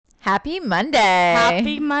Happy Monday.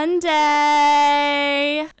 Happy Monday.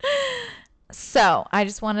 So, I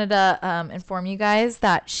just wanted to inform you guys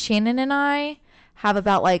that Shannon and I have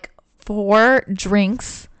about like 4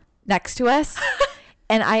 drinks next to us.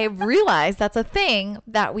 And I realized that's a thing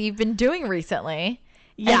that we've been doing recently.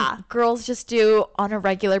 Yeah. And girls just do on a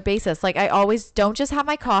regular basis. Like, I always don't just have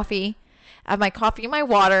my coffee. I have my coffee and my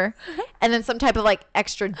water and then some type of like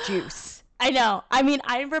extra juice. I know. I mean,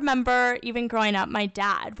 I remember even growing up, my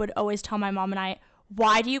dad would always tell my mom and I,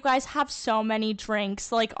 why do you guys have so many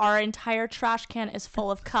drinks? Like, our entire trash can is full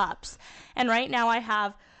of cups. And right now I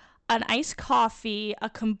have an iced coffee, a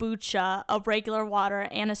kombucha, a regular water,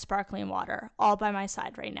 and a sparkling water all by my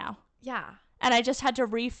side right now. Yeah. And I just had to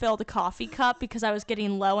refill the coffee cup because I was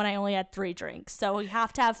getting low and I only had 3 drinks. So we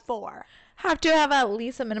have to have 4. Have to have at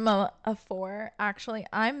least a minimum of 4. Actually,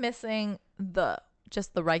 I'm missing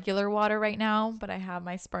just the regular water right now, but I have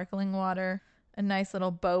my sparkling water, a nice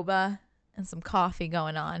little boba, and some coffee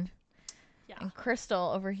going on. Yeah. And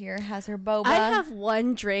Crystal over here has her boba. I have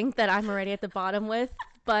one drink that I'm already at the bottom with,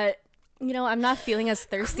 but you know, I'm not feeling as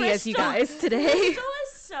thirsty as you guys today. Crystal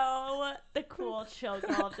is so the cool chill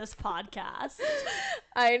girl of this podcast.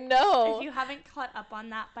 I know. If you haven't caught up on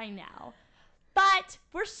that by now. But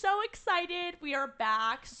we're so excited. We are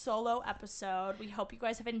back, solo episode. We hope you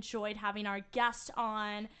guys have enjoyed having our guest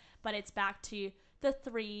on, but it's back to the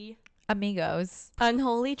 3 amigos.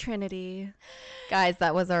 Unholy Trinity. Guys,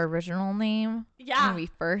 that was our original name. Yeah. When we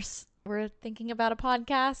first were thinking about a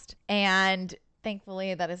podcast, and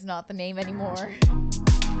thankfully that is not the name anymore.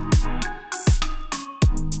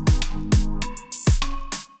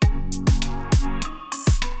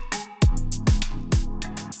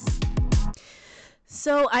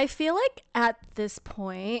 So I feel like at this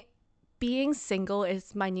point, being single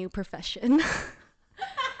is my new profession.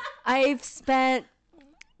 I've spent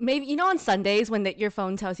maybe, you know, on Sundays when your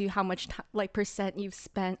phone tells you how much percent you've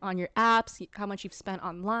spent on your apps, how much you've spent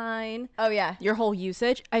online. Oh, yeah. Your whole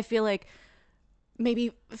usage. I feel like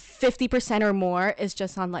maybe 50% or more is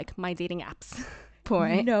just on like my dating apps.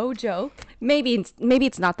 Point. No joke. Maybe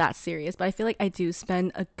it's not that serious, but I feel like I do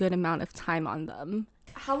spend a good amount of time on them.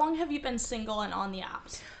 How long have you been single and on the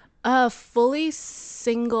apps? Fully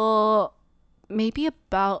single, maybe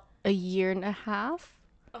about a year and a half.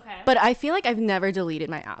 Okay. But I feel like I've never deleted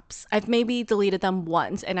my apps. I've maybe deleted them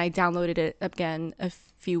once and I downloaded it again a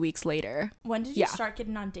few weeks later. When did you start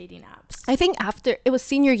getting on dating apps? I think it was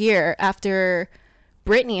senior year after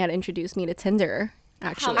Brittany had introduced me to Tinder,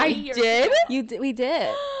 actually. How many years ago? We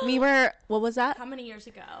did. We were, what was that? How many years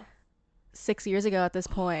ago? 6 years ago at this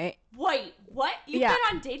point. Wait, what? You've been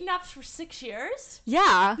on dating apps for 6 years?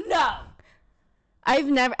 Yeah. No.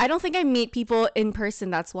 I don't think I meet people in person.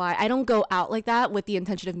 That's why I don't go out like that with the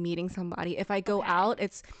intention of meeting somebody. If I go out,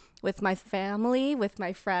 it's with my family, with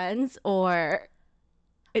my friends, or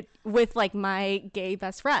with like my gay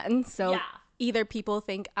best friend. So either people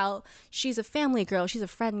think, oh, she's a family girl, she's a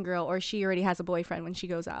friend girl, or she already has a boyfriend when she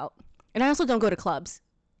goes out. And I also don't go to clubs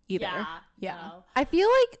either. Yeah. No. I feel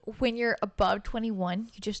like when you're above 21,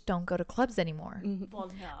 you just don't go to clubs anymore. Mm-hmm.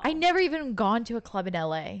 Well, no. I never even gone to a club in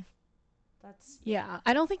LA.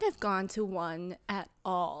 I don't think I've gone to one at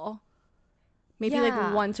all. Maybe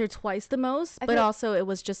like once or twice the most, but also it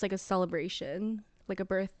was just like a celebration, like a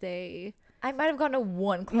birthday. I might have gone to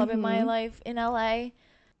one club in my life in LA.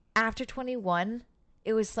 After 21,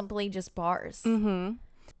 it was simply just bars. Mm-hmm.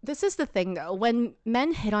 This is the thing though, when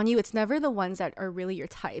men hit on you, it's never the ones that are really your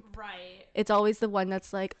type. Right. It's always the one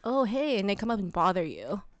that's like, oh hey, and they come up and bother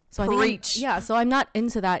you. So Preach. So I'm not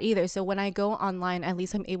into that either. So when I go online, at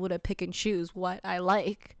least I'm able to pick and choose what I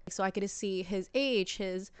like. So I get to see his age,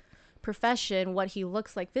 his profession, what he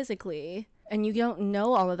looks like physically. And you don't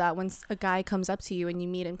know all of that when a guy comes up to you and you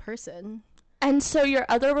meet in person. And so your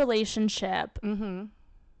other relationship, Mm-hmm.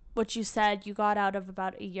 which you said you got out of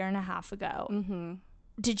about a year and a half ago, Mm-hmm.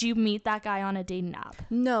 did you meet that guy on a dating app?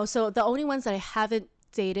 No, so the only ones that I haven't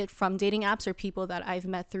dated from dating apps are people that I've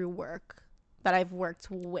met through work, that I've worked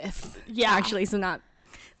with. Yeah. Actually, so not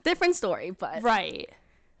different story, but Right.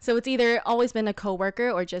 so it's either always been a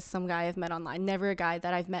coworker or just some guy I've met online. Never a guy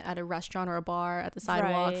that I've met at a restaurant or a bar, at the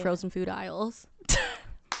sidewalk, Right. frozen food aisles.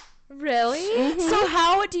 Really? Mm-hmm. So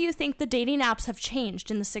how do you think the dating apps have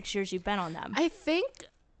changed in the 6 years you've been on them? I think,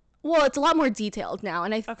 well, it's a lot more detailed now,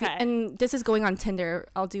 and Okay. and this is going on Tinder.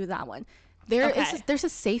 I'll do that one. There's a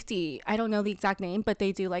safety. I don't know the exact name, but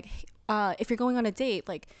they do like, if you're going on a date,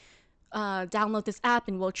 like, download this app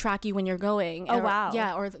and we'll track you when you're going. Oh, wow.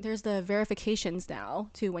 Yeah, or there's the verifications now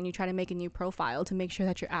too when you try to make a new profile to make sure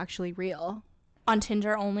that you're actually real. On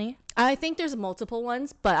Tinder only? I think there's multiple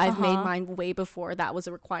ones, but I've made Uh-huh. mine way before that was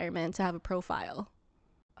a requirement to have a profile.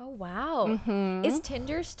 Oh, wow. Is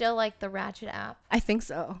Tinder still like the ratchet app? I think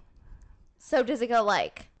so. So does it go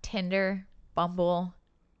like Tinder, Bumble,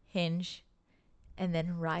 Hinge, and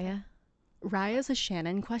then Raya? Raya's a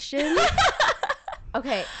Shannon question.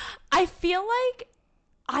 Okay. I feel like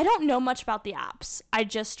I don't know much about the apps. I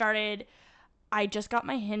just got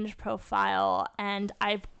my Hinge profile and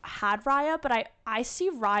I've had Raya, but I see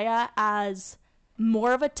Raya as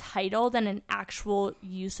more of a title than an actual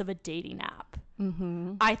use of a dating app.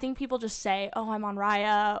 I think people just say, oh, I'm on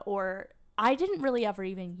Raya, or I didn't really ever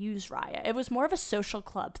even use Raya. It was more of a social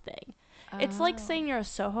club thing. It's like saying you're a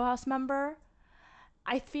Soho House member,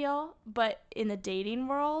 I feel, but in the dating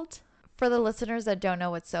world. For the listeners that don't know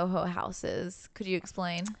what Soho House is, could you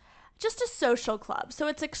explain? Just a social club. So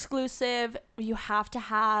it's exclusive. You have to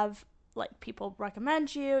have, like, people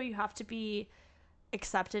recommend you. You have to be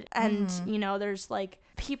accepted. And, you know, there's, like,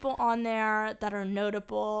 people on there that are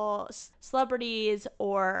notable celebrities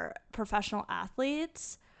or professional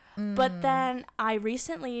athletes. But then I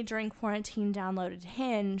recently, during quarantine, downloaded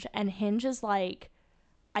Hinge. And Hinge is, like,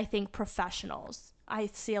 I think professionals. I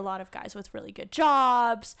see a lot of guys with really good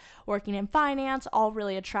jobs, working in finance, all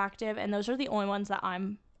really attractive. And those are the only ones that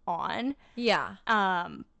I'm on. Yeah.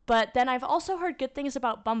 But then I've also heard good things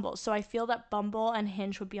about Bumble. So I feel that Bumble and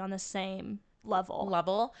Hinge would be on the same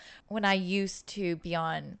level. When I used to be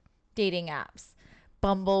on dating apps,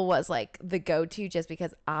 Bumble was like the go-to just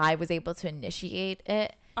because I was able to initiate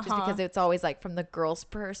it. Just because it's always like from the girl's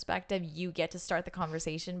perspective, you get to start the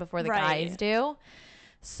conversation before the guys do.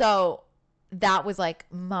 So that was like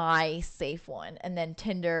my safe one. And then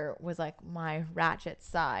Tinder was like my ratchet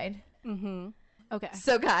side. Okay.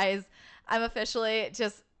 So guys, I'm officially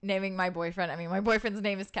just naming my boyfriend. I mean, my boyfriend's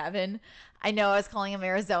name is Kevin. I know I was calling him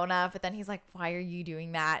Arizona, but then he's like, why are you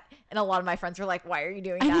doing that? And a lot of my friends were like, why are you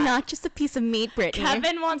doing that? I'm not just a piece of meat, Brittany.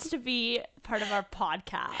 Kevin wants to be part of our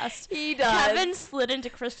podcast. He does. Kevin slid into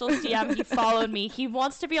Crystal's DM. He followed me. He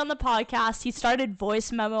wants to be on the podcast. He started voice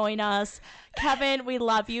memoing us. Kevin, we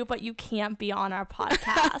love you, but you can't be on our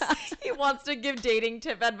podcast. He wants to give dating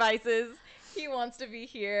tip advices. He wants to be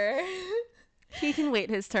here. He can wait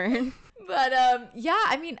his turn. But yeah,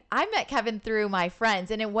 I mean, I met Kevin through my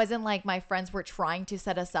friends, and it wasn't like my friends were trying to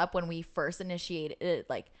set us up when we first initiated it,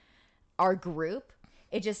 like our group.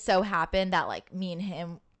 It just so happened that like me and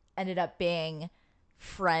him ended up being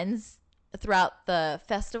friends throughout the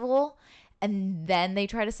festival, and then they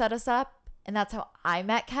tried to set us up, and that's how I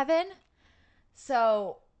met Kevin.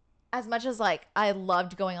 So as much as like I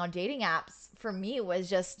loved going on dating apps, for me it was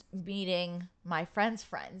just meeting my friends'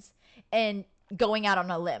 friends and going out on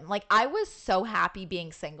a limb. Like I was so happy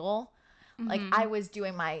being single. Like I was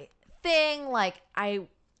doing my thing. Like I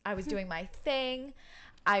was doing my thing.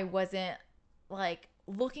 I wasn't like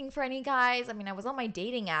looking for any guys. I mean, I was on my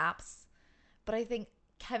dating apps, but I think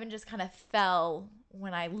Kevin just kind of fell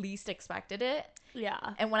when I least expected it.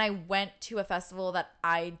 Yeah. And when I went to a festival that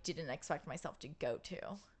I didn't expect myself to go to.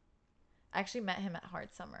 I actually met him at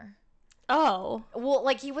Hard Summer. Oh. Well,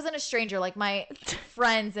 like he wasn't a stranger. Like my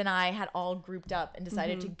friends and I had all grouped up and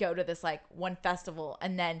decided to go to this like one festival,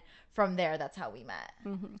 and then from there, that's how we met.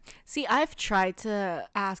 See, I've tried to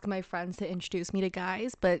ask my friends to introduce me to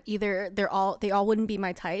guys, but either they all wouldn't be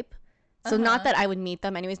my type. So not that I would meet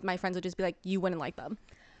them. Anyways, my friends would just be like, you wouldn't like them.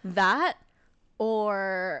 That,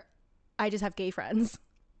 or I just have gay friends.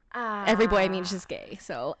 Every boy I meet is just gay.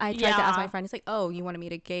 So I tried to ask my friend, it's like, oh, you want to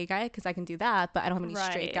meet a gay guy? Because I can do that, but I don't have any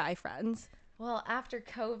straight guy friends. Well, after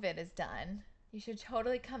COVID is done, you should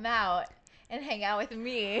totally come out and hang out with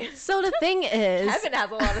me. So the thing is, Kevin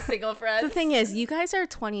has a lot of single friends. the thing is, you guys are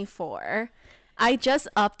 24. I just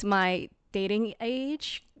upped my dating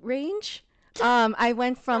age range. I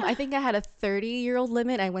went from, I think I had a 30-year-old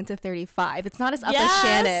limit. I went to 35. It's not as up as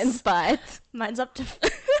Shannon's, but Mine's up to...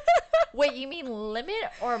 Wait, you mean limit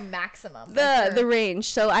or maximum? the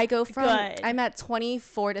range. So I go from, Good. I'm at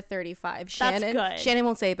 24 to 35. That's good. Shannon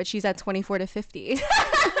won't say it, but she's at 24 to 50.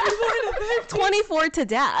 24 to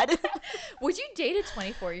dad. Would you date a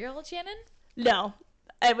 24-year-old, Shannon? No.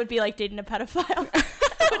 It would be like dating a pedophile.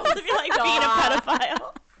 It would be like being a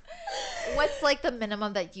pedophile. What's like the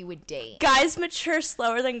minimum that you would date? Guys mature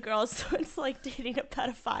slower than girls, so it's like dating a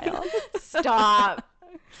pedophile. Stop.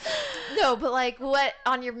 No, but like what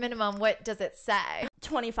on your minimum, what does it say?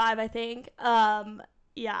 25, I think.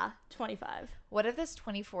 Yeah, 25. What if this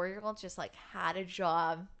 24-year-old just like had a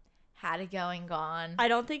job, had a going gone? I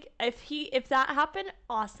don't think if that happened,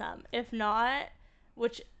 awesome. If not,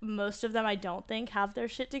 which most of them I don't think have their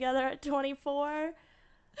shit together at 24.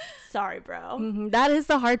 Sorry, bro. That is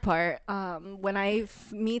the hard part. When I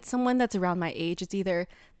meet someone that's around my age, it's either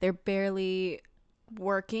they're barely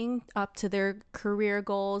working up to their career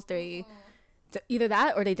goals. Either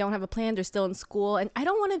that or they don't have a plan. They're still in school, and I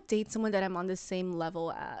don't want to date someone that I'm on the same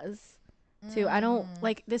level as. Too, I don't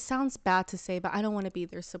like. This sounds bad to say, but I don't want to be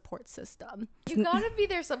their support system. You gotta be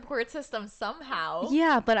their support system somehow.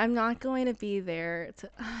 Yeah, but I'm not going to be there.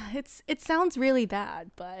 It sounds really bad,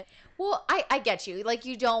 but Well, I get you. Like,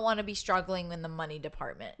 you don't want to be struggling in the money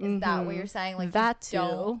department. Is that what you're saying? Like, that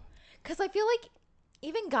too. Because I feel like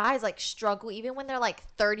even guys like struggle, even when they're like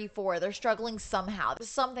 34, they're struggling somehow.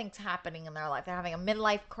 Something's happening in their life. They're having a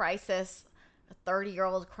midlife crisis, a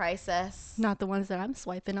 30-year-old crisis. Not the ones that I'm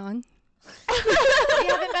swiping on. You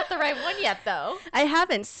haven't met the right one yet, though. I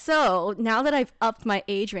haven't. So now that I've upped my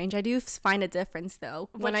age range, I do find a difference, though.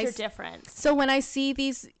 What's your difference? So when I see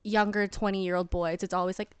these younger 20-year-old boys, it's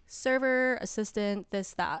always like server, assistant,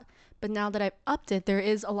 this, that. But now that I've upped it, there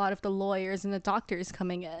is a lot of the lawyers and the doctors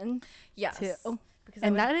coming in. Yes. Too. Because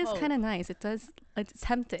And that is kind of nice. It's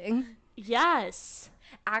tempting. Yes.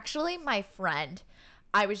 Actually, my friend,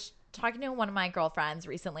 I was talking to one of my girlfriends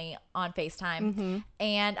recently on FaceTime,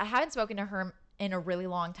 and I haven't spoken to her in a really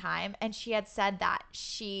long time, and she had said that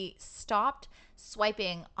she stopped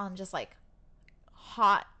swiping on just like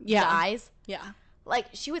hot guys. Yeah. Like,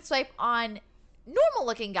 she would swipe on normal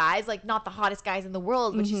looking guys, like not the hottest guys in the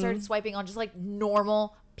world, but she started swiping on just like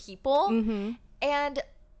normal people. And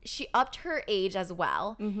she upped her age as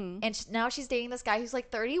well. And now she's dating this guy who's like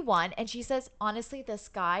 31. And she says, honestly, this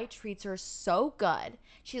guy treats her so good.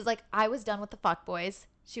 She's like, I was done with the fuckboys.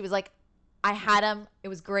 She was like, I had him. It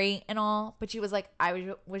was great and all. But she was like,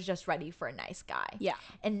 I was just ready for a nice guy. Yeah.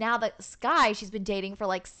 And now this guy she's been dating for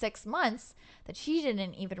like 6 months that she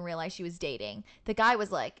didn't even realize she was dating. The guy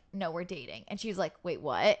was like, no, we're dating. And she was like, wait,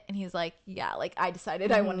 what? And he's like, yeah, like I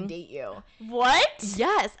decided I want to date you. What?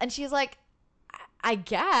 Yes. And she's like, I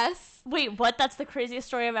guess. Wait, what? That's the craziest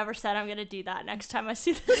story I've ever said. I'm gonna do that next time I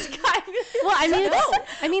see this guy. Well,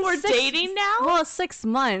 I mean, we're dating now. Well, 6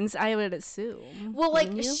 months, I would assume. Well, like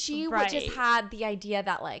Wouldn't you? she would just had the idea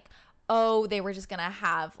that like, oh, they were just gonna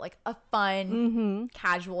have like a fun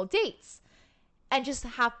casual dates and just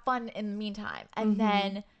have fun in the meantime. And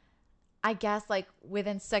then I guess like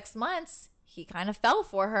within 6 months, he kind of fell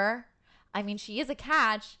for her. I mean, she is a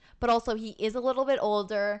catch, but also he is a little bit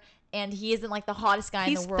older. And he isn't like the hottest guy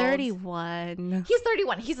in the world. He's 31. He's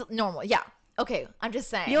 31. He's normal. Yeah. Okay. I'm just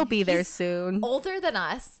saying. You'll be there He's soon. older than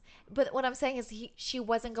us. But what I'm saying is she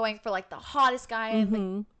wasn't going for like the hottest guy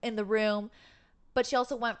in the room. But she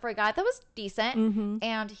also went for a guy that was decent.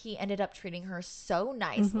 And he ended up treating her so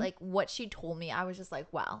nice. Like what she told me, I was just like,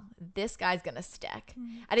 wow, this guy's going to stick.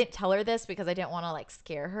 I didn't tell her this because I didn't want to like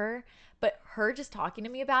scare her. But her just talking to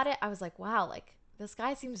me about it, I was like, wow, like this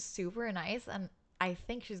guy seems super nice. And I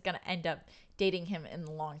think she's going to end up dating him in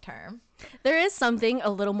the long term. There is something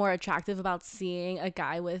a little more attractive about seeing a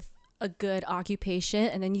guy with a good occupation,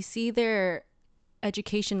 and then you see their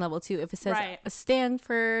education level too. If it says a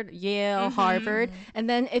Stanford, Yale, Harvard, and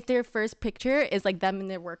then if their first picture is like them in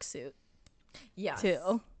their work suit. Yeah.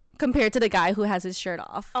 Too. Compared to the guy who has his shirt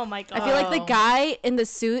off. Oh my God. I feel like the guy in the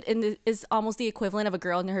suit is almost the equivalent of a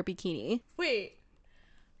girl in her bikini. Wait.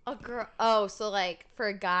 A girl. Oh, so like for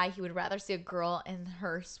a guy, he would rather see a girl in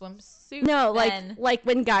her swimsuit. No, like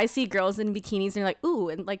when guys see girls in bikinis, and they're like, ooh,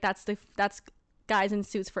 and like that's guys in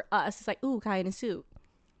suits for us. It's like, ooh, guy in a suit.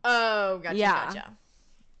 Oh, gotcha.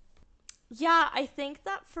 Yeah, I think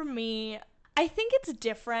that for me, I think it's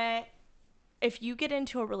different if you get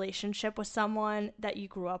into a relationship with someone that you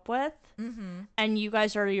grew up with, and you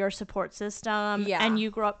guys are your support system, and you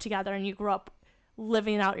grew up together, and you grew up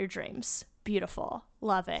living out your dreams. Beautiful.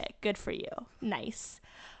 Love it. Good for you. Nice.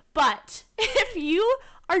 But if you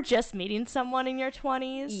are just meeting someone in your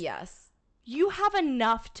 20s, yes, you have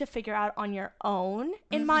enough to figure out on your own,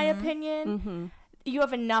 in my opinion. You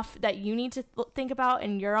have enough that you need to think about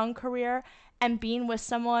in your own career, and being with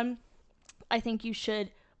someone, I think you should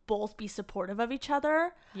both be supportive of each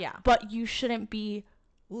other. Yeah. But you shouldn't be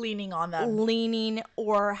leaning on them.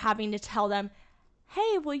 Or having to tell them,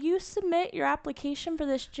 hey, will you submit your application for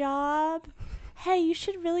this job? Hey, you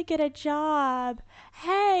should really get a job.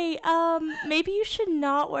 Hey, maybe you should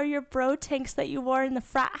not wear your bro tanks that you wore in the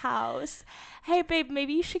frat house. Hey, babe,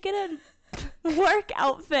 maybe you should get a work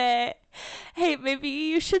outfit. Hey, maybe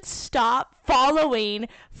you should stop following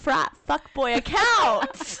frat fuckboy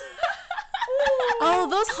accounts. Oh,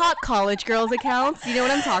 those hot college girls accounts. You know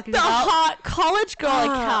what I'm talking about? The hot college girl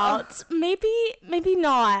accounts. Maybe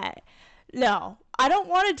not. No, I don't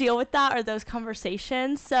want to deal with that or those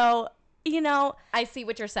conversations. So I see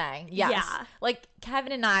what you're saying. Yes. Yeah. Like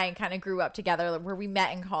Kevin and I kind of grew up together where we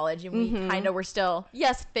met in college and we kind of were still,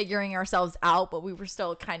 yes, figuring ourselves out, but we were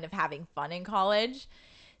still kind of having fun in college.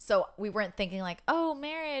 So we weren't thinking like, oh,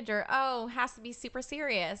 marriage or, oh, has to be super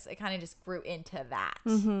serious. It kind of just grew into that.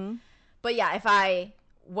 But yeah, if I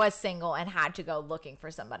was single and had to go looking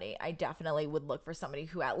for somebody, I definitely would look for somebody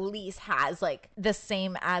who at least has like the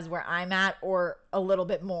same as where I'm at or a little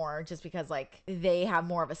bit more, just because like they have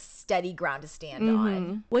more of a steady ground to stand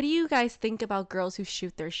on. What do you guys think about girls who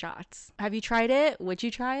shoot their shots? Have you tried it? Would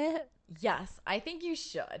you try it? Yes, I think you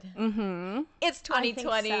should. It's I think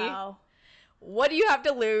 2020. so. What do you have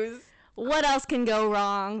to lose? What else can go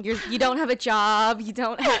wrong? You don't have a job. You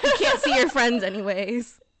can't see your friends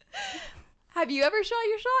anyways. Have you ever shot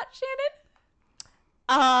your shot,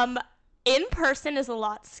 Shannon? In person is a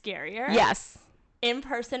lot scarier. Yes. In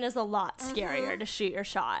person is a lot scarier to shoot your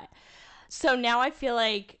shot. So now I feel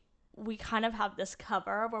like we kind of have this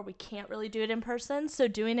cover where we can't really do it in person. So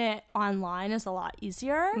doing it online is a lot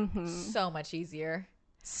easier. So much easier.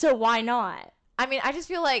 So why not? I mean, I just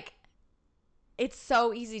feel like it's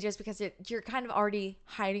so easy just because you're kind of already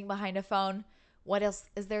hiding behind a phone. What else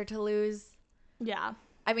is there to lose? Yeah.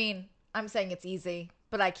 I mean, I'm saying it's easy,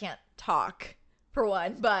 but I can't talk for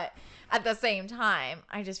one. But at the same time,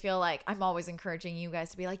 I just feel like I'm always encouraging you guys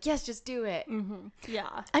to be like, yes, just do it.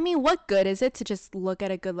 Yeah. I mean, what good is it to just look at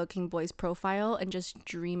a good-looking boy's profile and just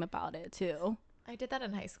dream about it too? I did that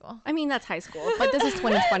in high school. I mean, that's high school, but this is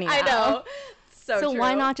 2020 now. I know. So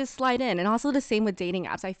why true. not just slide in? And also the same with dating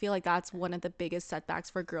apps. I feel like that's one of the biggest setbacks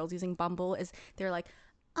for girls using Bumble is they're like,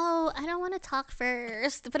 oh, I don't want to talk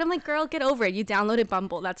first. But I'm like, girl, get over it. You downloaded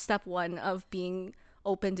Bumble. That's step one of being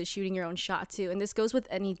open to shooting your own shot too. And this goes with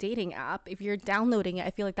any dating app. If you're downloading it, I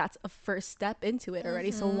feel like that's a first step into it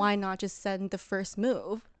already. So why not just send the first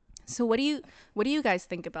move? So what do you guys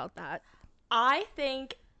think about that? I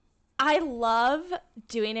think I love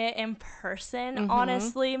doing it in person,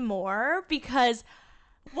 honestly, more because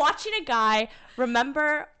watching a guy,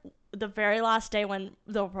 remember the very last day when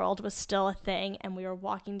the world was still a thing and we were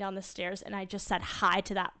walking down the stairs and I just said hi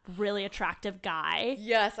to that really attractive guy.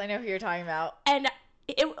 Yes, I know who you're talking about. And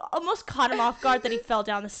it almost caught him off guard that he fell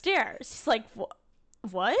down the stairs. He's like,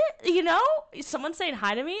 what? Someone saying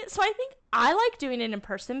hi to me? So I think I like doing it in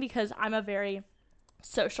person because I'm a very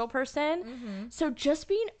social person. So just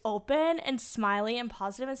being open and smiley and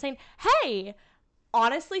positive and saying, hey,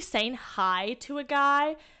 honestly saying hi to a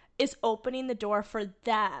guy is opening the door for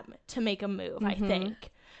them to make a move, I think.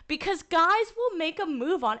 Because guys will make a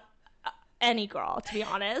move on any girl, to be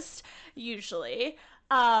honest, usually.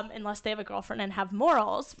 Unless they have a girlfriend and have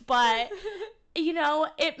morals. But,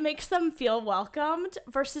 it makes them feel welcomed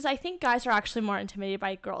versus I think guys are actually more intimidated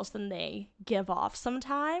by girls than they give off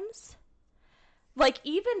sometimes. Like,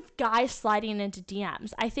 even guys sliding into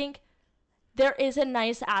DMs, I think there is a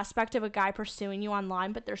nice aspect of a guy pursuing you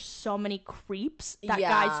online, but there's so many creeps that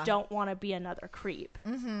guys don't want to be another creep.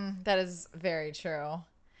 That is very true.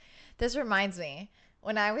 This reminds me,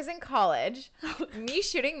 when I was in college, me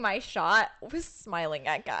shooting my shot was smiling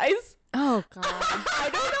at guys. Oh, God. I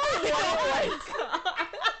don't know what it was.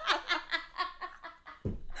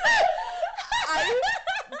 I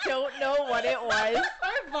don't know what it was.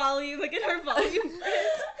 Our volume, look at our volume.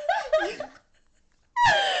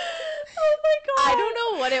 Oh my God. I don't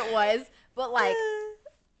know what it was, but like,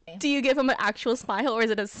 Do you give him an actual smile or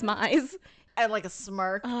is it a smize? and like a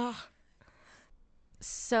smirk.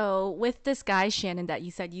 So with this guy, Shannon, that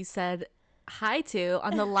you said hi to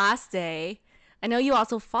on the last day, I know you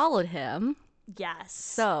also followed him. Yes.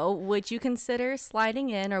 So would you consider sliding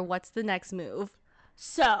in or what's the next move?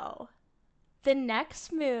 So the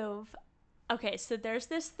next move, okay, so there's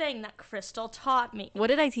this thing that Crystal taught me. What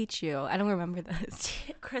did I teach you? I don't remember this.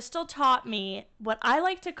 Crystal taught me what I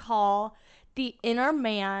like to call the inner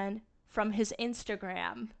man from his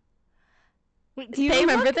Instagram. Do you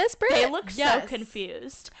remember this, Britt? They look Yes. so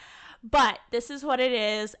confused. But this is what it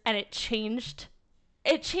is, and it changed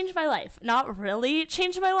my life. Not really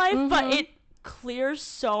changed my life, but it clears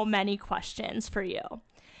so many questions for you.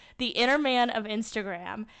 The inner man of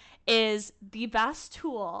Instagram is the best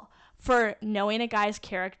tool for knowing a guy's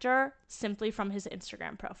character simply from his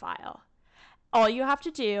Instagram profile. All you have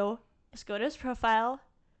to do is go to his profile,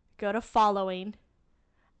 go to following,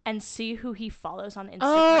 and see who he follows on Instagram.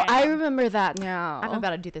 Oh, I remember that now. I'm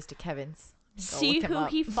about to do this to Kevin's. Go See look him who up.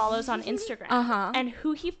 he follows on Instagram. And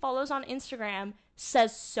who he follows on Instagram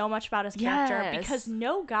says so much about his character Yes. because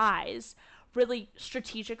no guys really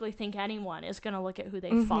strategically think anyone is going to look at who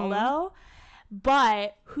they follow.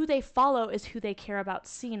 But who they follow is who they care about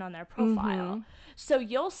seeing on their profile. So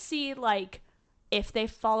you'll see like if they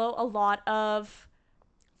follow a lot of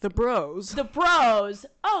The bros. the bros,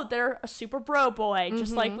 oh, they're a super bro boy,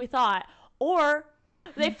 just like we thought. Or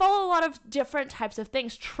they follow a lot of different types of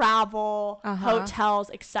things, travel, hotels,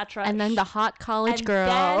 etc. And then the hot college And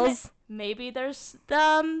girls. then maybe there's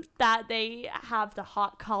them that they have the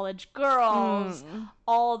hot college girls,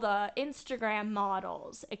 all the Instagram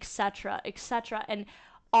models, etc., etc. And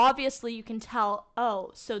obviously you can tell, oh,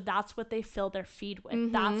 so that's what they fill their feed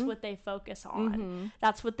with. That's what they focus on.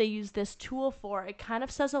 That's what they use this tool for. It kind of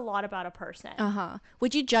says a lot about a person.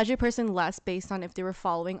 Would you judge a person less based on if they were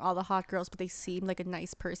following all the hot girls, but they seemed like a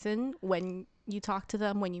nice person when you talk to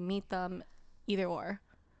them, when you meet them, either or?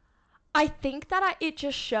 I think that it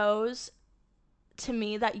just shows to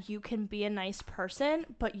me that you can be a nice person,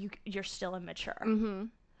 but you're still immature.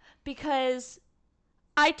 Because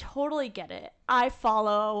I totally get it. I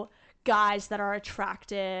follow guys that are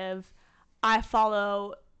attractive. I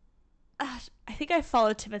follow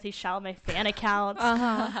Timothy Chalamet fan accounts.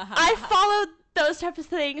 I follow those types of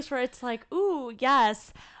things where it's like, ooh,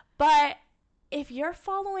 yes. But if you're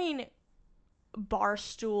following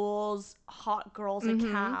Barstool's hot girls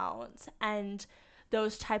accounts and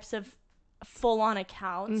those types of full-on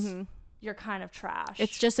accounts, you're kind of trash.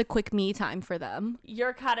 It's just a quick me time for them.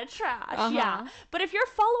 You're kind of trash, yeah. But if you're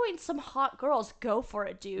following some hot girls, go for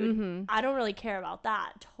it, dude. I don't really care about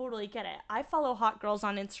that. Totally get it. I follow hot girls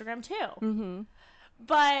on Instagram too.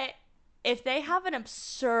 But if they have an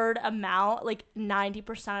absurd amount, like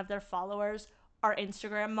 90% of their followers are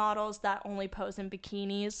Instagram models that only pose in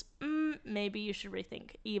bikinis, maybe you should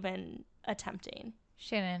rethink even attempting.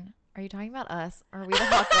 Shannon, are you talking about us? Or are we the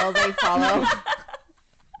hot girls they follow?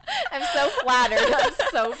 I'm so flattered. I'm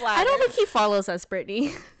so flattered. I don't think he follows us, Brittany.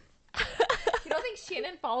 You don't think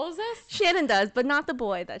Shannon follows us? Shannon does, but not the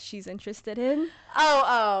boy that she's interested in.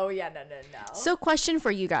 Oh, yeah, no. So question for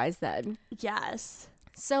you guys then. Yes.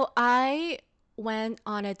 So I went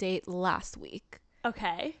on a date last week.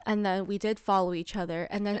 Okay. And then we did follow each other.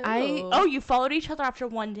 And then Oh, you followed each other after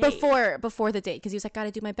one date? Before the date, because he was like,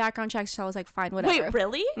 gotta do my background checks. So I was like, fine, whatever. Wait,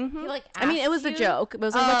 really? He like I mean, it was a joke. It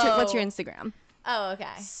was like, what's your Instagram? Oh,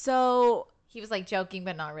 okay. So He was like joking,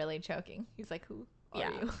 but not really joking. He's like, who are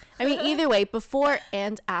you? I mean, either way, before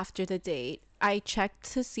and after the date, I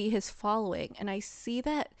checked to see his following, and I see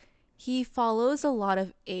that he follows a lot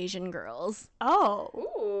of Asian girls. Oh.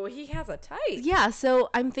 Ooh, he has a type. Yeah, so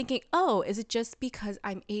I'm thinking, oh, is it just because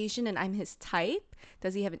I'm Asian and I'm his type?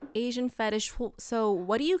 Does he have an Asian fetish? So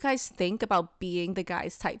what do you guys think about being the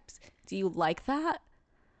guy's types? Do you like that?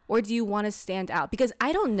 Or do you want to stand out? Because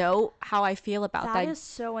I don't know how I feel about that. That is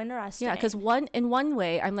so interesting. Yeah, because in one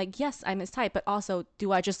way, I'm like, yes, I'm his type. But also,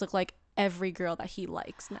 do I just look like every girl that he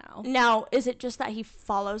likes now? Now, is it just that he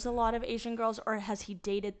follows a lot of Asian girls, or has he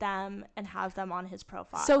dated them and has them on his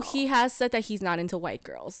profile? So he has said that he's not into white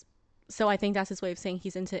girls. So I think that's his way of saying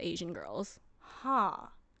he's into Asian girls. Huh.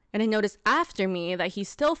 And I noticed after me that he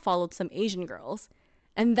still followed some Asian girls.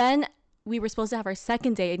 And then we were supposed to have our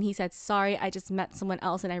second date, and he said, sorry, I just met someone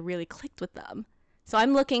else and I really clicked with them. So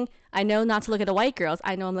I'm looking, I know not to look at the white girls.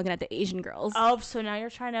 I know I'm looking at the Asian girls. Oh, so now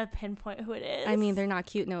you're trying to pinpoint who it is. I mean, they're not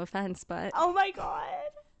cute, no offense, but... Oh my God.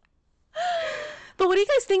 But what do you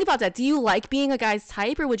guys think about that? Do you like being a guy's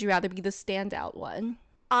type, or would you rather be the standout one?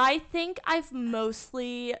 I think I've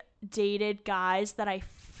mostly dated guys that I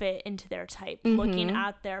fit into their type, looking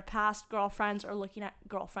at their past girlfriends or looking at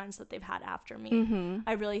girlfriends that they've had after me.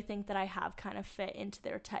 I really think that I have kind of fit into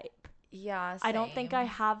their type. Yeah, I don't think I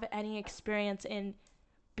have any experience in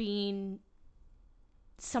being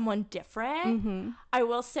someone different. I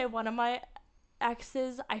will say one of my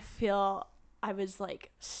exes, I feel I was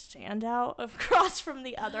like standout across from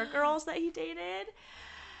the other girls that he dated.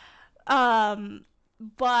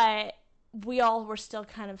 But we all were still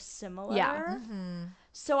kind of similar. Yeah.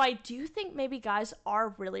 So I do think maybe guys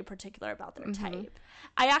are really particular about their type.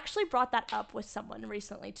 I actually brought that up with someone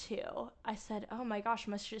recently too. I said, oh my gosh,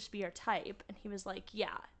 must just be your type. And he was like,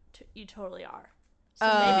 yeah, you totally are.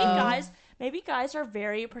 So maybe guys are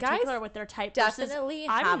very particular with their type. Definitely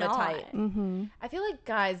have a type. Mm-hmm. I feel like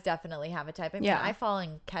guys definitely have a type. I mean, Yeah. I fall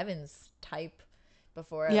in Kevin's type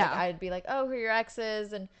before. Yeah. Like, I'd be like, oh, who are your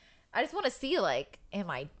exes? And I just want to see, like, am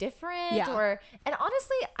I different? Yeah. And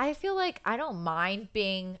honestly, I feel like I don't mind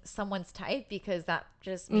being someone's type because that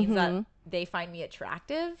just means that they find me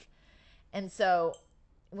attractive. And so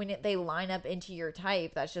when they line up into your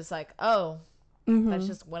type, that's just like, oh, that's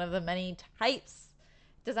just one of the many types.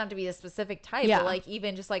 It doesn't have to be a specific type, Yeah. but like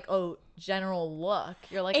even just like, oh, general look.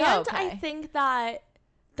 You're like, And oh, okay. I think that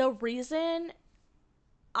the reason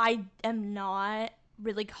I am not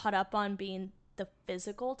really caught up on being the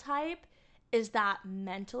physical type is that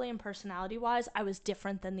mentally and personality wise, I was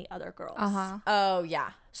different than the other girls. Oh,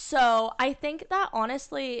 yeah. So I think that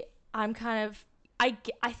honestly, I'm kind of,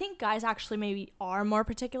 I think guys actually maybe are more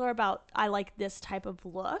particular about, I like this type of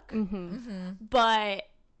look. But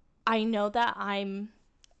I know that I'm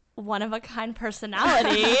one of a kind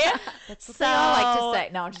personality. That's what they all like to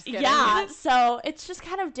say. No, I'm just kidding. Yeah, so it's just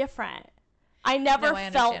kind of different. I never No, I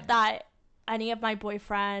felt understand. that any of my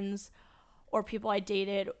boyfriends or people I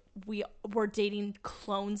dated, we were dating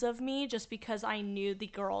clones of me just because I knew the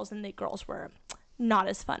girls and the girls were not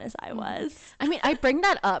as fun as I was. I mean, I bring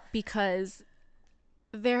that up because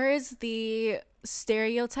there is the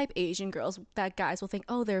stereotype Asian girls that guys will think,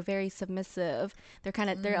 oh, they're very submissive.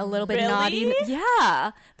 They're a little bit naughty. Really?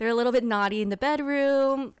 Yeah, they're a little bit naughty in the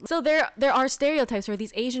bedroom. So there are stereotypes for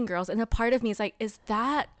these Asian girls, and a part of me is like, is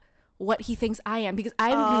that what he thinks I am? Because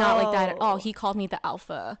I'm not like that at all. He called me the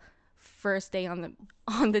alpha first day on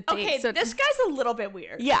the date. Okay, so this guy's a little bit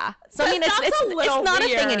weird. yeah. So I mean, That's a little not a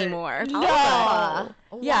thing weird. anymore. No.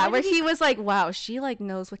 Yeah, Why where did he was like, wow, she like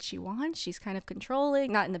knows what she wants. She's kind of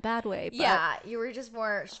controlling, not in a bad way. But Yeah, you were just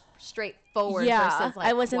more straightforward yeah, versus like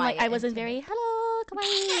I wasn't like, quiet I wasn't and very, timid. hello,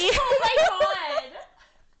 kawaii. Oh my god.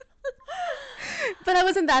 But I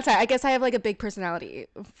wasn't that type. I guess I have like a big personality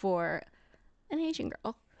for an Asian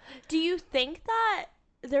girl. Do you think that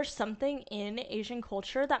there's something in Asian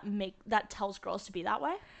culture that tells girls to be that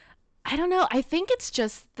way? I don't know. I think it's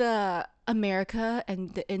just the America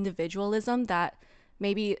and the individualism that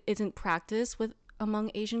maybe isn't practiced with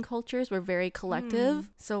among Asian cultures. We're very collective,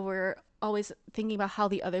 so we're always thinking about how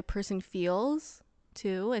the other person feels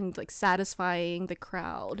too, and like satisfying the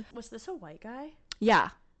crowd. Was this a white guy? Yeah.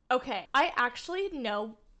 Okay, I actually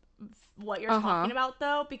know what you're talking about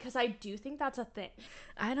though, because I do think that's a thing.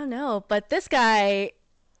 I don't know, but this guy,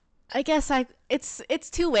 I guess it's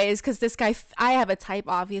two ways, because this guy, I have a type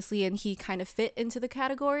obviously, and he kind of fit into the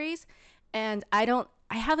categories, and I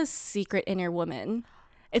have a secret inner woman.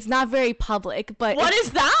 It's not very public, but What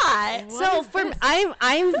is that? so for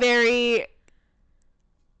I'm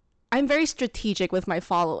very strategic with my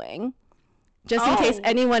following, just in case Oh.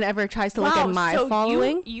 anyone ever tries to look at my so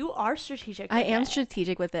following. You are strategic. I with am it.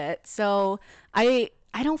 strategic with it. So I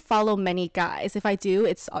don't follow many guys. If I do,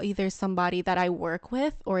 it's either somebody that I work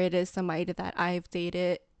with, or it is somebody that I've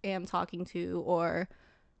dated, am talking to, or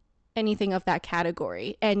anything of that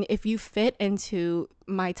category. And if you fit into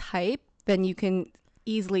my type, then you can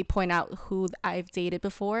easily point out who I've dated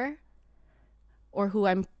before or who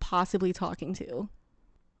I'm possibly talking to.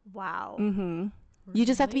 Wow. Mm-hmm. You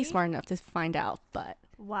just have to be Really? smart enough to find out. But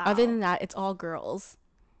Wow. other than that, it's all girls.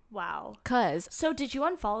 Wow. 'Cause So did you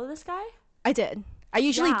unfollow this guy? I did. I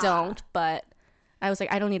usually Yeah. don't, but I was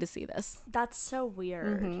like, I don't need to see this. That's so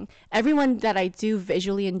weird. Mhm. Everyone that I do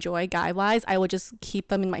visually enjoy guy-wise, I would just keep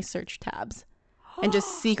them in my search tabs and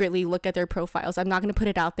just secretly look at their profiles. I'm not going to put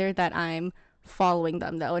it out there that I'm following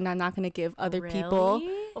them, though, and I'm not going to give other people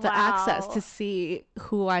Really? the access Wow. to see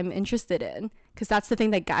who I'm interested in. Because that's the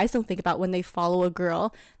thing that guys don't think about when they follow a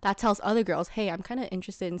girl. That tells other girls, hey, I'm kind of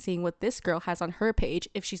interested in seeing what this girl has on her page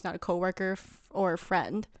if she's not a coworker or a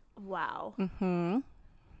friend. Wow. Hmm.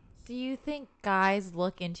 Do you think guys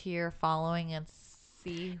look into your following and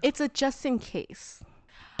see? It's a just in case.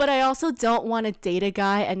 But I also don't want to date a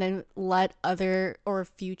guy and then let other or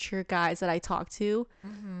future guys that I talk to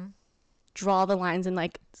draw the lines and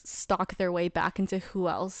like stalk their way back into who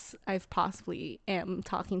else I've possibly am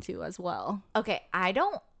talking to as well. Okay, I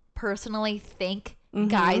don't personally think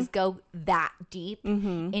guys go that deep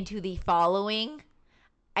into the following.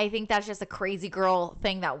 I think that's just a crazy girl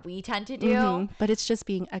thing that we tend to do. But it's just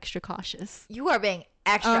being extra cautious. You are being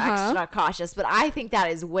extra cautious, but I think that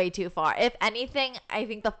is way too far. If anything, I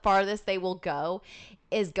think the farthest they will go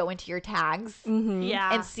is go into your tags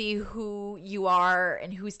Yeah. and see who you are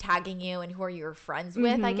and who's tagging you and who are your friends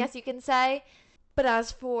with, I guess you can say. But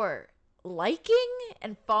as for liking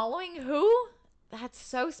and following who, that's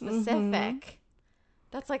so specific.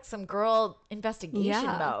 That's like some girl investigation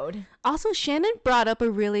Yeah. mode. Also, Shannon brought up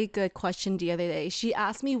a really good question the other day. She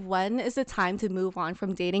asked me, when is the time to move on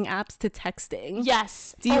from dating apps to texting?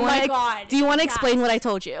 Yes. Do you oh wanna my god. Do you want to Yes. explain what I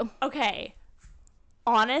told you? Okay.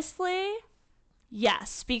 Honestly,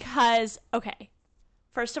 yes, because okay.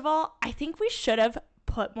 First of all, I think we should have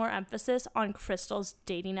put more emphasis on Crystal's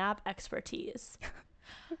dating app expertise.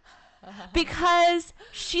 Because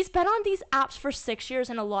she's been on these apps for 6 years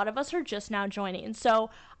and a lot of us are just now joining. So,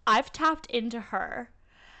 I've tapped into her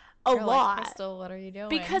a You're like, lot. Crystal, what are you doing?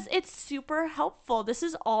 Because it's super helpful. This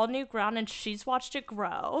is all new ground and she's watched it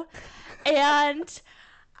grow. And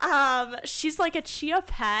she's like a chia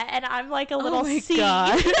pet and I'm like a little Oh my seed.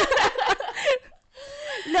 God.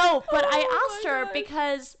 No, but I Oh asked my her gosh.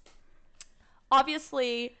 because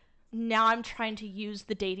obviously now I'm trying to use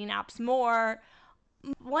the dating apps more.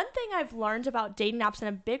 One thing I've learned about dating apps, and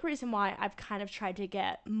a big reason why I've kind of tried to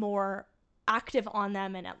get more active on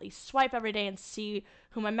them and at least swipe every day and see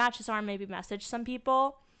who my matches are and maybe message some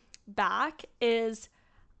people back, is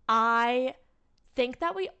I think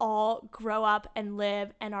that we all grow up and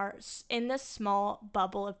live and are in this small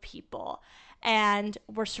bubble of people. And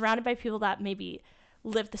we're surrounded by people that maybe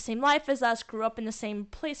live the same life as us, grew up in the same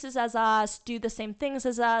places as us, do the same things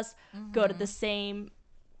as us, go to the same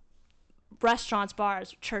restaurants,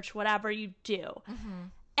 bars, church, whatever you do.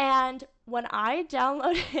 And when I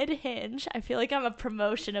downloaded Hinge, I feel like I'm a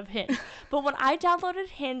promotion of Hinge, but when I downloaded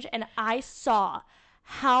Hinge and I saw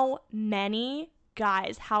how many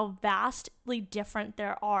guys, how vastly different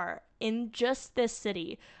there are in just this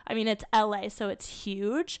city. I mean, it's LA, so it's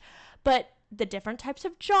huge, but the different types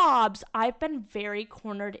of jobs, I've been very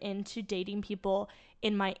cornered into dating people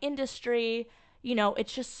in my industry. You know,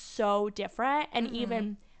 it's just so different. And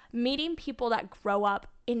even meeting people that grow up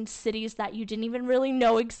in cities that you didn't even really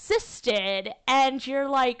know existed, and you're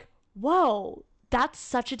like, whoa, that's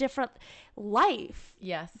such a different life.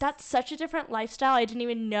 Yes. That's such a different lifestyle I didn't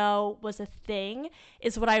even know was a thing,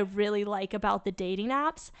 is what I really like about the dating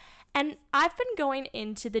apps. And I've been going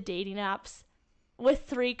into the dating apps with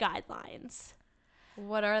 3 guidelines.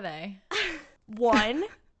 What are they? One,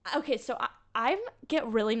 okay, so I get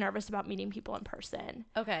really nervous about meeting people in person.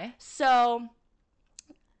 Okay. So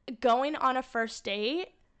going on a first date,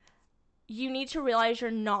 you need to realize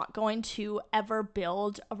you're not going to ever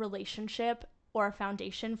build a relationship or a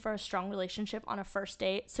foundation for a strong relationship on a first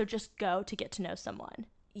date. So just go to get to know someone.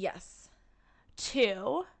 Yes.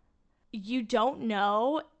 2, you don't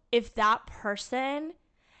know if that person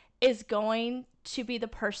is going to be the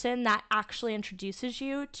person that actually introduces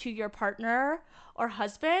you to your partner or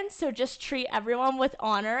husband. So just treat everyone with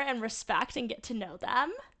honor and respect and get to know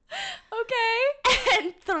them. Okay.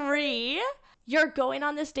 And 3, you're going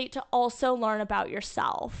on this date to also learn about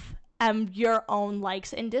yourself and your own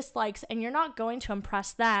likes and dislikes, and you're not going to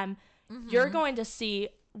impress them. You're going to see,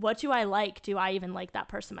 what do I like? Do I even like that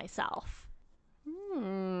person myself?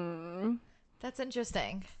 That's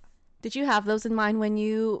interesting. Did you have those in mind when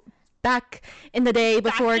you back in the day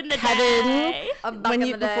before in the Kevin? day.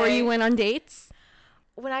 Before you went on dates?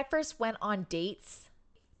 When I first went on dates,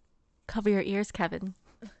 Cover your ears, Kevin.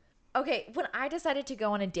 okay, when I decided to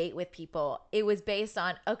go on a date with people, it was based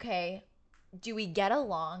on, okay, do we get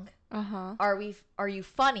along? Uh-huh. Are you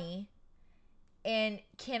funny? And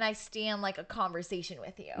can I stand like a conversation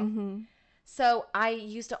with you? Mm-hmm. So I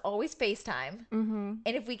used to always FaceTime. Mm-hmm.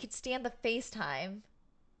 And if we could stand the FaceTime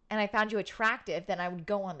and I found you attractive, then I would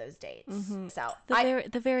go on those dates. So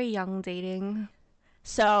The very young dating.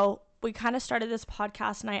 So we kind of started this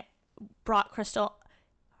podcast, and I brought Crystal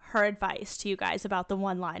her advice to you guys about the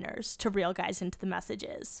one-liners to reel guys into the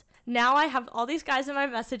messages. Now I have all these guys in my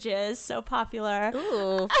messages, so popular.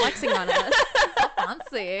 Ooh, flexing on us.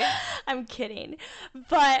 fancy. I'm kidding.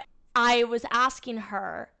 But I was asking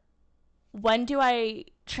her, when do I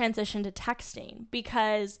transition to texting?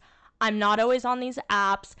 Because I'm not always on these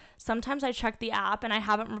apps. Sometimes I check the app and I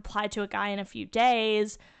haven't replied to a guy in a few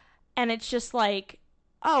days. And it's just like,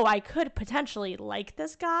 oh, I could potentially like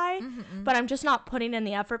this guy, but I'm just not putting in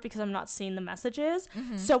the effort because I'm not seeing the messages.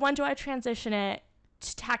 So when do I transition it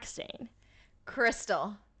to texting?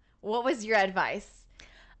 Crystal, what was your advice?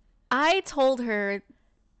 I told her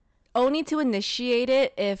only to initiate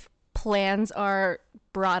it if plans are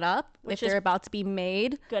brought up, Which if they're is- about to be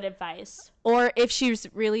made, Good advice. or if she's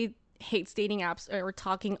really hates dating apps or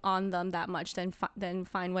talking on them that much, then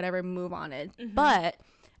find whatever, move on it. But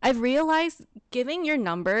I've realized giving your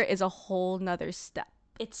number is a whole nother step.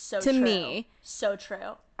 It's so To true. me. So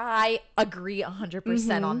true. I agree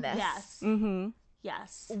 100% on this. Yes. Mm-hmm.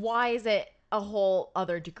 Yes. Why is it a whole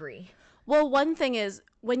other degree? Well, one thing is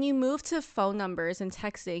when you move to phone numbers and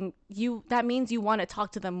texting, that means you want to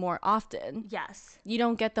talk to them more often. Yes. You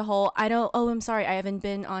don't get the whole, I'm sorry, I haven't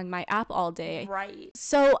been on my app all day. Right.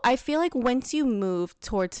 So I feel like once you move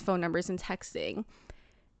towards phone numbers and texting,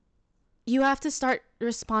 you have to start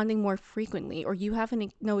responding more frequently, or you have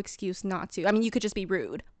no excuse not to. I mean, you could just be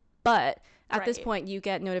rude. But at this Right. point, you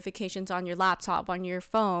get notifications on your laptop, on your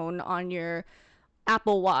phone, on your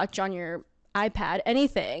Apple Watch, on your iPad,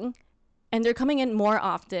 anything. And they're coming in more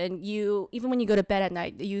often. Even when you go to bed at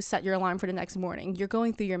night, you set your alarm for the next morning. You're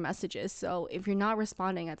going through your messages. So if you're not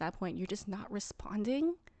responding at that point, you're just not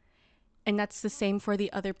responding. And that's the same for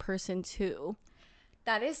the other person too.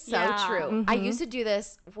 That is so Yeah. true. I used to do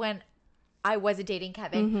this when I was dating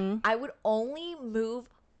Kevin. I would only move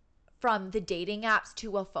from the dating apps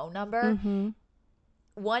to a phone number. Mm-hmm.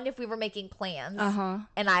 One, if we were making plans Uh-huh.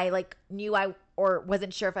 and I like knew or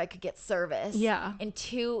wasn't sure if I could get service. Yeah. And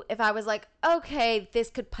two, if I was like, okay, this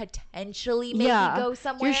could potentially maybe go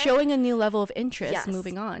somewhere. You're showing a new level of interest. Yes.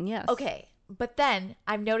 Moving on. Yes. Okay. But then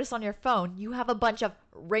I've noticed on your phone, you have a bunch of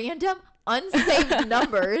random unsaved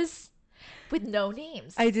numbers with no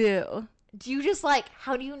names. I do. Do you just like,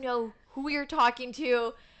 how do you know who you're talking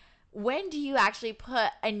to? When do you actually put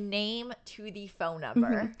a name to the phone number?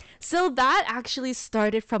 Mm-hmm. So that actually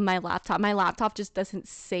started from my laptop. My laptop just doesn't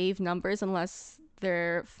save numbers unless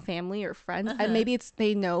they're family or friends. And maybe it's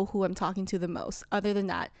they know who I'm talking to the most. Other than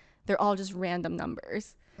that, they're all just random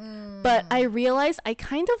numbers. But I realized I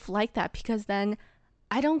kind of like that because then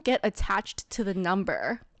I don't get attached to the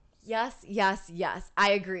number. Yes, yes, yes.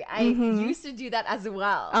 I agree. I used to do that as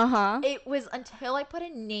well. Uh-huh. It was until I put a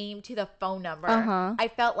name to the phone number. Uh-huh. I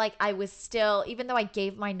felt like I was still, even though I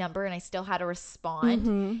gave my number and I still had to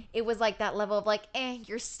respond, it was like that level of like,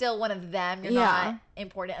 you're still one of them. You're not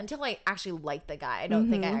important. Until I actually liked the guy. I don't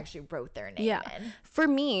think I actually wrote their name in. For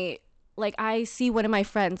me, like I see one of my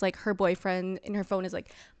friends, like her boyfriend in her phone is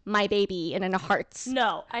like, my baby, and in a hearts.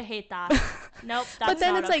 No, I hate that. Nope, that's But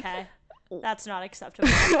then not it's okay. That's not acceptable.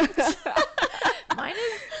 Mine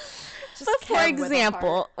is just But for Kev with a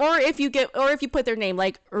example, or if you put their name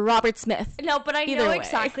like Robert Smith. No, but I Either know way.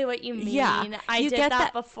 exactly what you mean. Yeah, I you did get that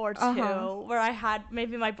that- before too, Uh-huh. where I had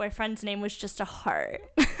maybe my boyfriend's name was just a heart.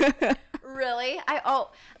 Really? I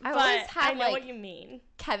But always I had know like what you mean.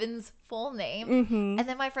 Kevin's full name. Mm-hmm. And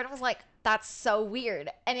then my friend was like, that's so weird.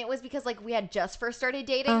 And it was because like we had just first started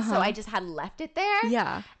dating, so I just had left it there.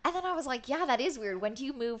 Yeah. And then I was like, yeah, that is weird. When do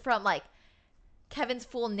you move from like Kevin's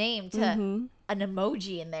full name to Mhm. an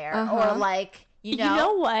emoji in there? Uh-huh. Or like, you know? You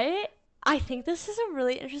know what? I think this is a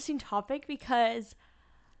really interesting topic because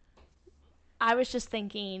I was just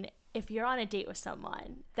thinking if you're on a date with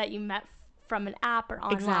someone that you met from an app or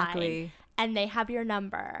online Exactly. and they have your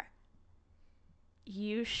number,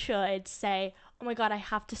 you should say, oh my God, I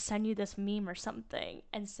have to send you this meme or something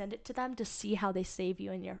and send it to them to see how they save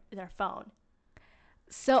you in their phone.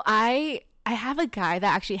 So I have a guy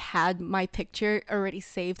that actually had my picture already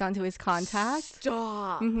saved onto his contacts.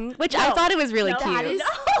 Stop. Which I thought it was really No, cute. That is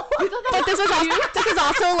But this was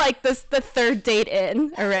also like the third date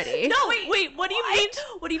in already. No, wait, what do you mean?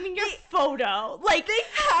 What do you mean your photo? Like they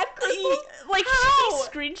had crystals? like How? he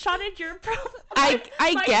screenshotted your profile. I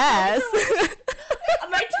My guess. toes are-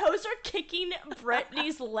 my toes are kicking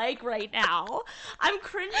Brittany's leg right now. I'm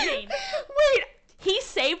cringing. Wait, he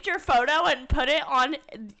saved your photo and put it on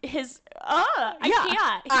his. I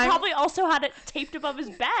can't. He probably also had it taped above his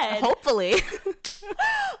bed. Hopefully.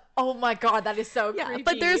 Oh my God, that is so Yeah, creepy.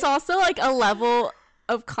 but there's also like a level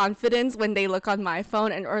of confidence when they look on my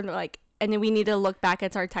phone and then we need to look back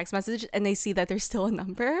at our text message and they see that there's still a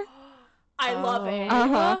number. I love it.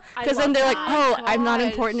 Uh-huh. I Because then love they're like, that. oh, I'm not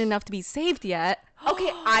gosh. important enough to be saved yet.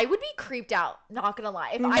 Okay, I would be creeped out, not gonna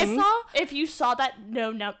lie. If I saw If you saw that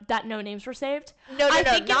no names were saved, no, I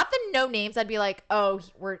no, think it- not the no names, I'd be like, oh,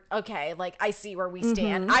 we're okay, like I see where we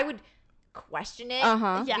stand. I would question it.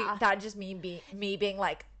 Uh-huh. Yeah. That'd just me being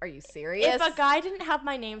like, are you serious? if a guy didn't have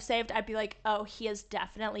my name saved, I'd be like, oh, he is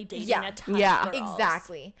definitely dating Yeah. a ton Yeah. of girls.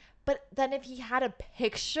 Exactly. But then if he had a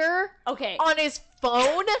picture Okay. on his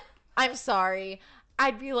phone, I'm sorry,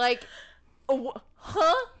 I'd be like, oh,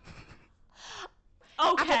 huh?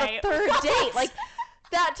 Okay. After the third date, like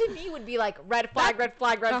that to me would be like red flag, red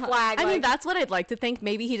flag, red flag. I mean, like- that's what I'd like to think.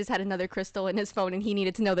 Maybe he just had another crystal in his phone and he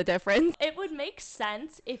needed to know the difference. It would make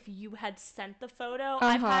sense if you had sent the photo.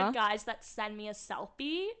 I've Uh-huh. had guys that send me a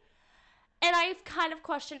selfie, and I've kind of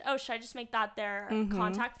questioned, oh, should I just make that their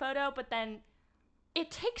contact photo? But then it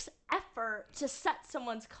takes effort to set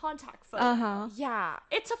someone's contact photo. Uh-huh. yeah.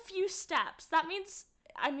 It's a few steps. That means,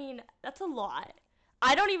 I mean, that's a lot.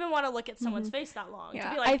 I don't even want to look at someone's face that long. Yeah,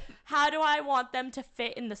 To be like, I- how do I want them to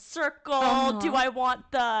fit in the circle? Uh-huh. Do I want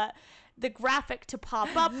the graphic to pop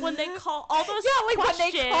up when they call? All those Yeah, like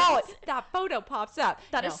questions. when they call it, that photo pops up.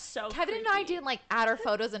 That That is is so Kevin and I creepy. didn't like add our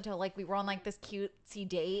photos until like we were on like this cutesy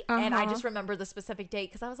date, and I just remember the specific date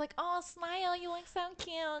because I was like, "Oh, smile, you look so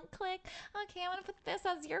cute." Click. Okay, I'm gonna put this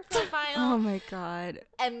as your profile. Oh my god.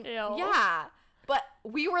 And Ew. yeah, but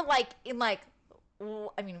we were like in like,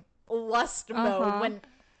 lust mode when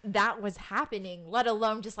that was happening. Let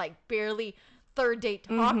alone just like barely third date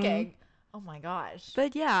talking. Oh my gosh.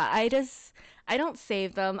 But yeah, I don't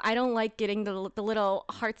save them. I don't like getting the little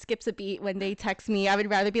heart skips a beat when they text me. I would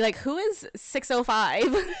rather be like, who is 605?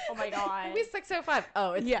 Oh my god. Maybe 605.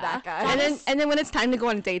 Oh, it's yeah. that guy. And then when it's time to go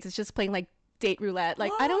on dates, it's just plain like date roulette.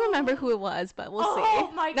 Like, I don't remember who it was, but we'll see.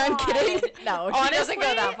 Oh my No, I'm God. kidding. No, she Honestly, doesn't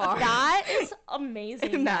go that far. That is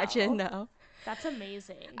amazing. Imagine, though. no. That's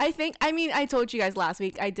amazing. I told you guys last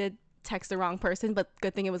week I did text the wrong person, but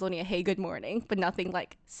good thing it was only a hey, good morning, but nothing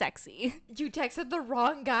like sexy. You texted the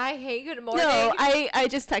wrong guy. Hey, good morning. No, I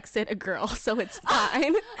just texted a girl, so it's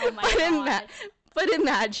fine. Oh my but, God. but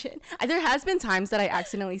imagine, there has been times that I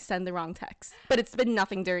accidentally send the wrong text, but it's been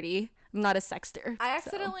nothing dirty. I'm not a sexter. I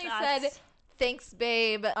accidentally That's- said, "Thanks,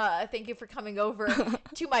 babe. Thank you for coming over,"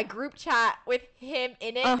 to my group chat with him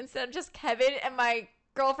in it instead of just Kevin. And my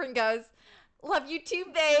girlfriend goes, "Love you too,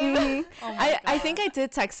 babe." Mhm. Oh my I God. think I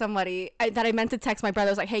did text somebody that I meant to text my brother.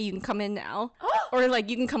 I was like, hey, you can come in now. Or like,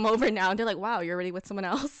 you can come over now. And they're like, wow, you're already with someone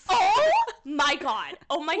else. Oh my God.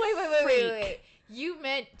 Oh my Wait. You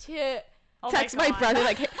meant to. Oh Text my God. brother,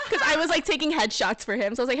 like, because I was like taking headshots for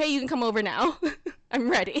him. So I was like, hey, you can come over now. I'm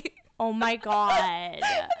ready. Oh my God.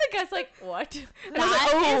 The guy's like, "What?" And I was like,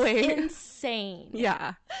 That oh, is wait. insane.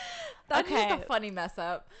 Yeah. That's just Okay. a funny mess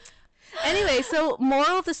up. Anyway, so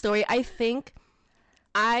moral of the story, I think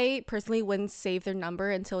I personally wouldn't save their number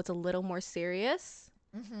until it's a little more serious.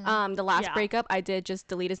 The last Yeah. breakup, I did just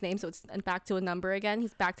delete his name, so it's back to a number again.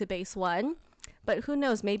 He's back to base one. But who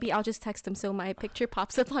knows? Maybe I'll just text him so my picture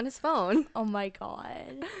pops up on his phone. Oh my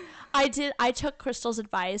God. I took Crystal's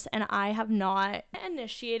advice and I have not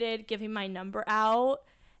initiated giving my number out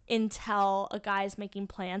until a guy's making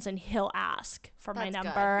plans and he'll ask for my That's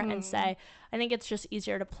number and say, I think it's just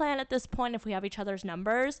easier to plan at this point if we have each other's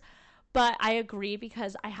numbers. But I agree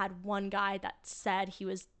because I had one guy that said he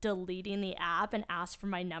was deleting the app and asked for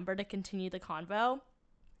my number to continue the convo.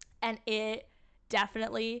 And it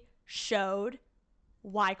definitely showed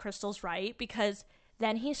why Crystal's right, because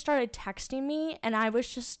then he started texting me and I was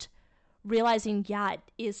just realizing, yeah, it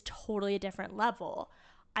is totally a different level.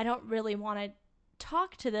 I don't really want to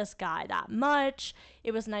talk to this guy that much.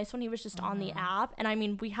 It was nice when he was just on the app. And I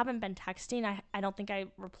mean, we haven't been texting. I don't think I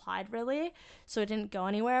replied really. So it didn't go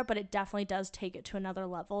anywhere, but it definitely does take it to another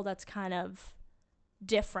level that's kind of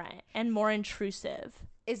different and more intrusive.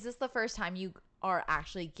 Is this the first time you are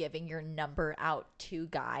actually giving your number out to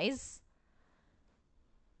guys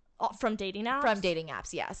From dating apps? from dating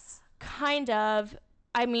apps? Yes. Kind of.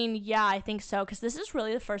 I mean, yeah, I think so. Because this is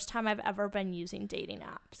really the first time I've ever been using dating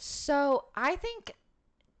apps. So I think,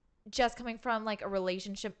 just coming from like a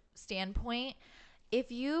relationship standpoint,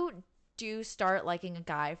 if you do start liking a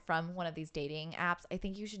guy from one of these dating apps, I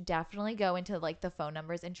think you should definitely go into like the phone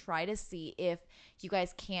numbers and try to see if you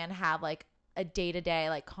guys can have like a day-to-day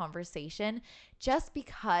like conversation. Just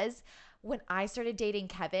because when I started dating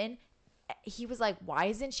Kevin, he was like, "Why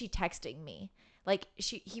isn't she texting me?" Like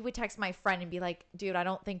he would text my friend and be like, "Dude, I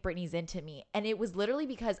don't think Brittany's into me." And it was literally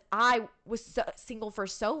because I was single for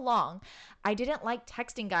so long. I didn't like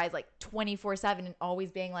texting guys like 24/7 and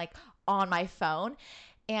always being like on my phone.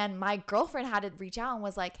 And my girlfriend had to reach out and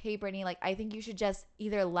was like, "Hey, Brittany, like I think you should just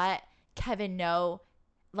either let Kevin know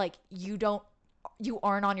like you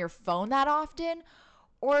aren't on your phone that often,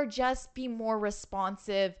 or just be more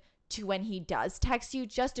responsive to when he does text you,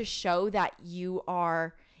 just to show that you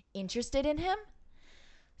are interested in him."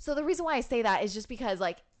 So the reason why I say that is just because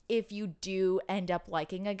like if you do end up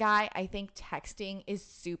liking a guy, I think texting is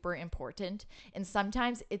super important. And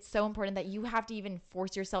sometimes it's so important that you have to even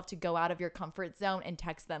force yourself to go out of your comfort zone and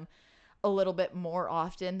text them a little bit more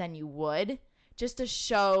often than you would, just to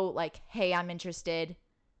show like, "Hey, I'm interested.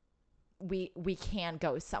 We can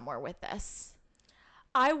go somewhere with this."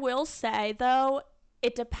 I will say, though,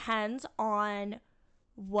 it depends on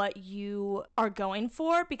what you are going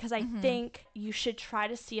for, because I think you should try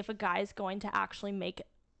to see if a guy is going to actually make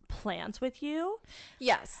plans with you.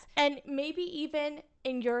 Yes. And maybe even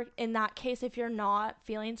in that case, if you're not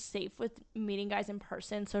feeling safe with meeting guys in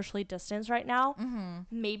person, socially distanced right now,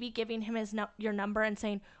 maybe giving him your number and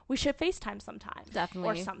saying, "We should FaceTime sometime."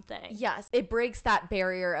 Definitely. Or something. Yes. It breaks that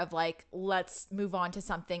barrier of like, let's move on to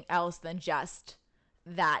something else than just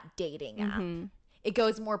that dating app. It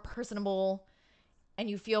goes more personable and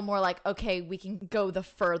you feel more like, okay, we can go the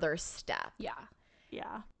further step.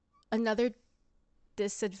 Yeah. Another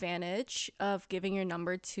disadvantage of giving your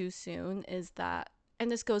number too soon is that, and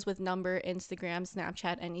this goes with number, Instagram,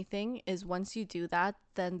 Snapchat, anything, is once you do that,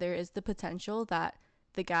 then there is the potential that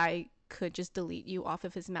the guy could just delete you off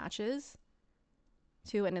of his matches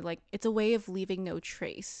too. And it's a way of leaving no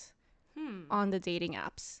trace on the dating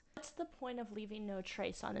apps. What's the point of leaving no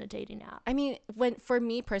trace on a dating app? I mean, for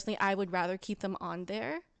me personally, I would rather keep them on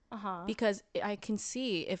there because I can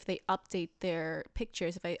see if they update their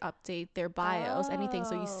pictures, if they update their bios, anything.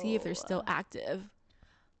 So you see if they're still active.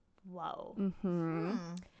 Whoa. Mm-hmm.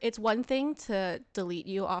 It's one thing to delete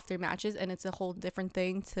you off their matches, and it's a whole different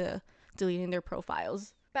thing to deleting their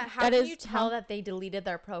profiles. But how That can is- you tell that they deleted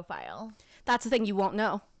their profile? That's the thing, you won't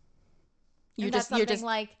know. And that's something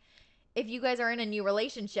like, if you guys are in a new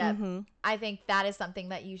relationship, I think that is something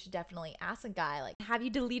that you should definitely ask a guy. Like, have you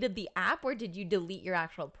deleted the app, or did you delete your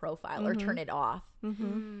actual profile or turn it off?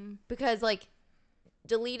 Because like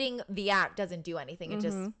deleting the app doesn't do anything. It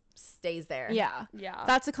just stays there. Yeah. Yeah.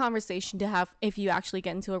 That's a conversation to have if you actually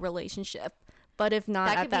get into a relationship. But if not,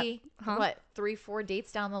 That at could that, be, what, 3-4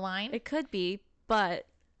 dates down the line? It could be, but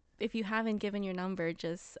if you haven't given your number,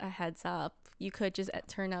 just a heads up. You could just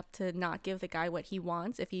turn up to not give the guy what he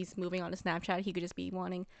wants. If he's moving on to Snapchat, he could just be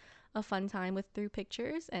wanting a fun time with through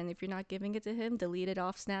pictures. And if you're not giving it to him, delete it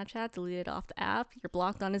off Snapchat, delete it off the app. You're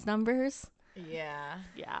blocked on his numbers. Yeah.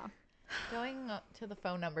 Yeah. Going up to the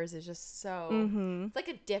phone numbers is just so, it's like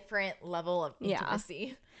a different level of Yeah.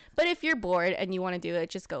 intimacy. But if you're bored and you want to do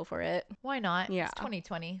it, just go for it. Why not? Yeah. It's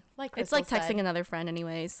 2020. Like It's like Crystal texting said. another friend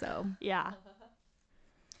anyways, so. Yeah.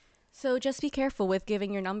 So just be careful with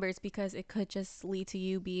giving your numbers because it could just lead to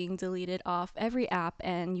you being deleted off every app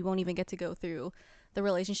and you won't even get to go through the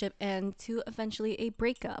relationship and to eventually a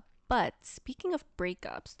breakup. But speaking of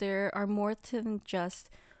breakups, there are more than just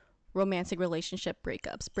romantic relationship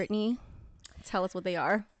breakups. Brittany, tell us what they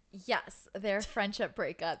are. Yes, they're friendship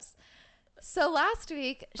breakups. So last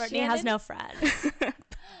week, Brittany has no friends.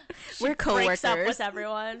 We're Breaks up coworkers. with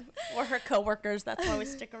everyone. We're her coworkers. That's why we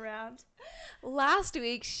stick around. Last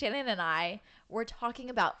week, Shannon and I were talking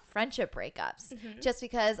about friendship breakups just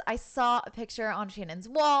because I saw a picture on Shannon's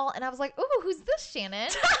wall and I was like, ooh, who's this Shannon?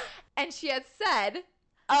 And she had said,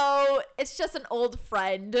 oh, it's just an old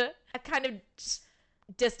friend. I kind of just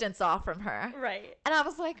distance off from her. Right. And I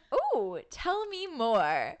was like, ooh, tell me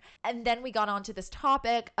more. And then we got on to this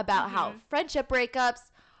topic about how friendship breakups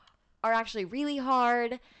are actually really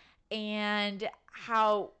hard and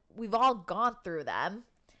how we've all gone through them.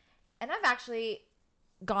 And I've actually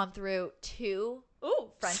gone through 2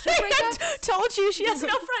 friendship breakups. Told you she has no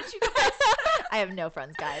friends, you guys. I have no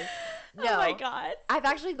friends, guys. No. Oh my God. I've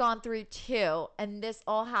actually gone through 2, and this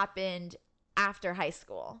all happened after high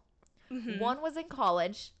school. One was in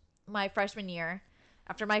college, my freshman year.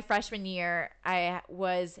 After my freshman year, I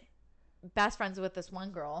was best friends with this one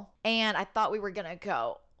girl, and I thought we were going to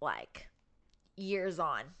go like years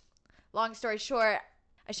on. Long story short,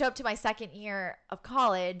 I show up to my second year of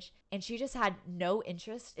college, and she just had no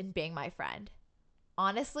interest in being my friend.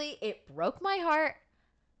 Honestly, it broke my heart.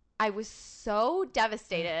 I was so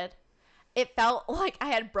devastated. It felt like I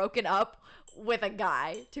had broken up with a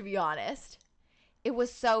guy, to be honest. It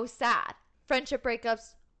was so sad. Friendship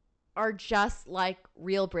breakups are just like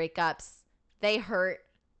real breakups. They hurt,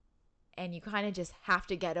 and you kind of just have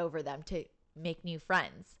to get over them to make new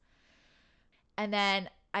friends. And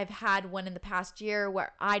then I've had one in the past year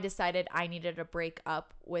where I decided I needed to break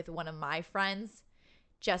up with one of my friends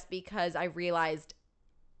just because I realized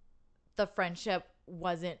the friendship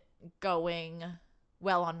wasn't going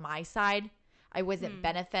well on my side. I wasn't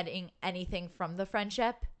benefiting anything from the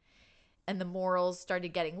friendship, and the morals started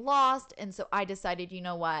getting lost. And so I decided, you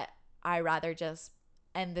know what? I'd rather just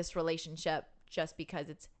end this relationship just because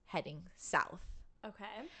it's heading south. Okay.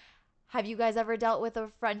 Have you guys ever dealt with a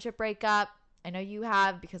friendship breakup? I know you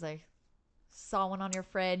have because I saw one on your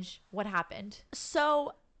fridge. What happened?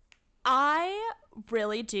 So I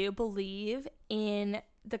really do believe in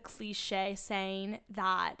the cliche saying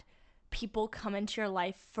that people come into your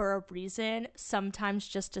life for a reason, sometimes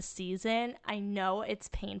just a season. I know it's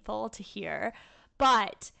painful to hear,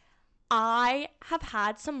 but I have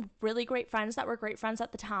had some really great friends that were great friends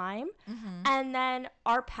at the time, and then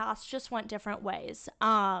our paths just went different ways.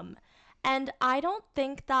 And I don't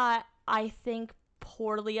think that I think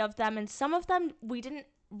poorly of them, and some of them we didn't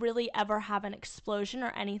really ever have an explosion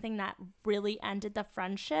or anything that really ended the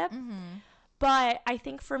friendship. But I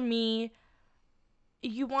think for me,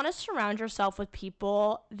 you want to surround yourself with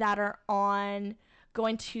people that are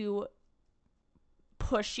going to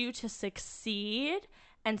push you to succeed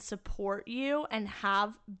and support you and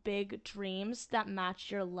have big dreams that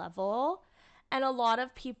match your level. And a lot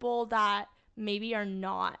of people that maybe are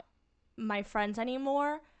not my friends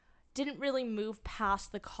anymore didn't really move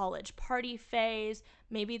past the college party phase.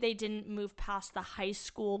 Maybe they didn't move past the high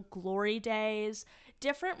school glory days.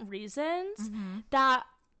 Different reasons that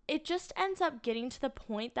it just ends up getting to the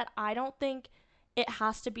point that I don't think it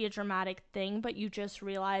has to be a dramatic thing, but you just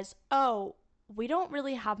realize, oh, we don't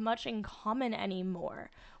really have much in common anymore.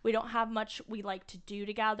 We don't have much we like to do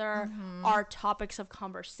together. Our topics of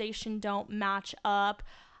conversation don't match up.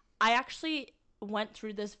 I actually went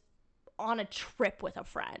through this on a trip with a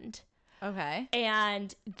friend. Okay.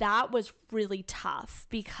 And that was really tough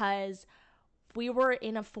because we were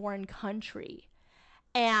in a foreign country.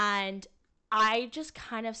 And I just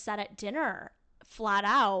kind of said at dinner, flat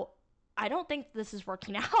out, I don't think this is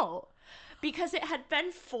working out. Because it had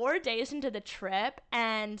been 4 days into the trip,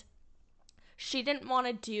 and she didn't want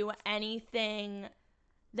to do anything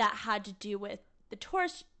that had to do with the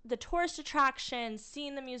tourist attractions,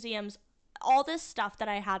 seeing the museums, all this stuff that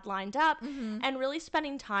I had lined up, and really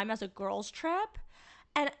spending time as a girls' trip.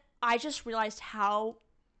 And I just realized how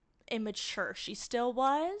immature she still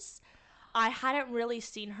was. I hadn't really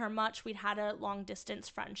seen her much. We'd had a long distance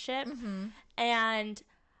friendship. And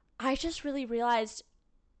I just really realized,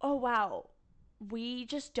 oh, wow, we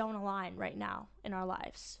just don't align right now in our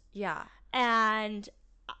lives. Yeah. And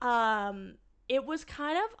it was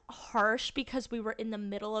kind of harsh because we were in the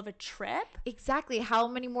middle of a trip. Exactly. How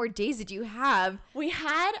many more days did you have? We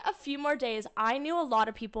had a few more days. I knew a lot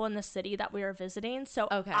of people in the city that we were visiting. So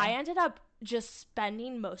Okay. I ended up just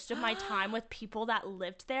spending most of my time with people that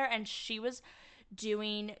lived there. And she was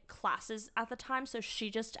doing classes at the time. So she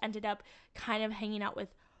just ended up kind of hanging out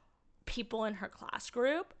with people in her class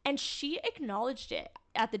group. And she acknowledged it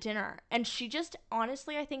at the dinner. And she just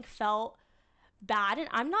honestly, I think, felt bad. And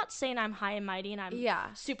I'm not saying I'm high and mighty and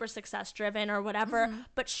I'm super success driven or whatever,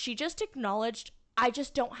 but she just acknowledged, I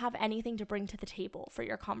just don't have anything to bring to the table for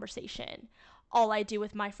your conversation. All I do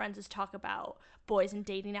with my friends is talk about boys and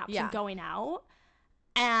dating apps and going out.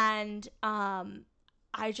 And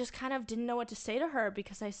I just kind of didn't know what to say to her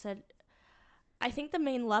because I said, I think the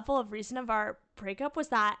main level of reason of our breakup was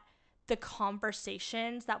that the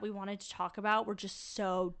conversations that we wanted to talk about were just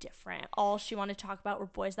so different. All she wanted to talk about were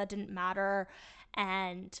boys that didn't matter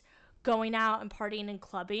and going out and partying and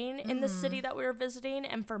clubbing in the city that we were visiting.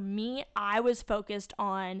 And for me, I was focused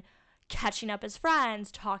on catching up as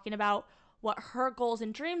friends, talking about what her goals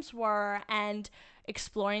and dreams were and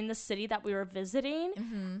exploring the city that we were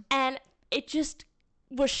visiting. And it just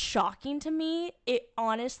was shocking to me. It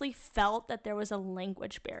honestly felt that there was a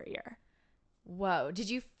language barrier. Whoa. Did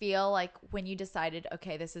you feel like when you decided,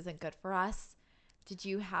 okay, this isn't good for us, did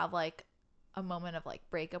you have like a moment of like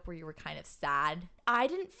breakup where you were kind of sad? I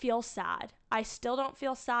didn't feel sad. I still don't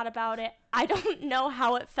feel sad about it. I don't know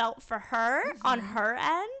how it felt for her on her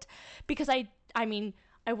end because I mean,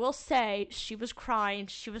 I will say she was crying.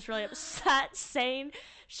 She was really upset, saying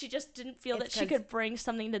she just didn't feel that she could bring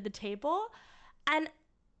something to the table. And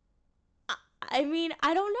I mean,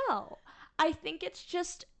 I don't know. I think it's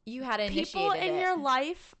just you had initiated people in your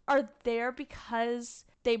life are there because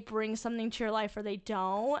they bring something to your life or they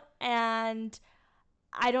don't. And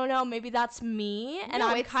I don't know, maybe that's me and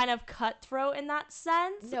I'm kind of cutthroat in that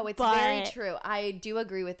sense. No, it's very true. I do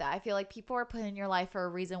agree with that. I feel like people are put in your life for a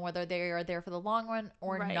reason, whether they are there for the long run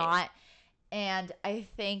or not. And I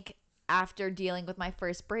think after dealing with my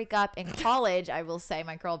first breakup in college, I will say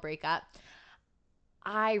my girl breakup,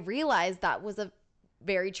 I realized that was a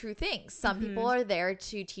very true thing. Some people are there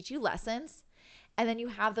to teach you lessons. And then you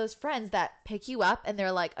have those friends that pick you up and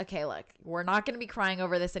they're like, okay, look, we're not going to be crying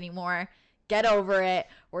over this anymore. Get over it.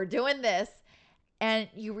 We're doing this. And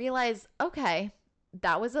you realize, okay,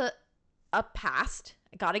 that was a past.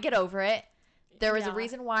 I got to get over it. There was a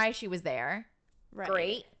reason why she was there. Right.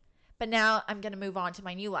 Great. But now I'm going to move on to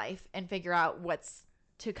my new life and figure out what's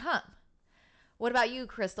to come. What about you,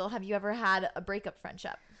 Crystal? Have you ever had a breakup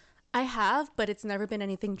friendship? I have, but it's never been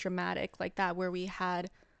anything dramatic like that where we had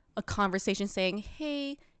a conversation saying,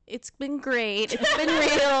 hey, it's been great. It's been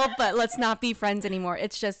real, but let's not be friends anymore.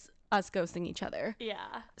 It's just us ghosting each other.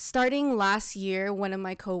 Yeah. Starting last year, one of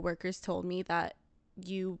my coworkers told me that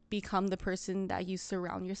you become the person that you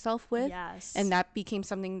surround yourself with. Yes. And that became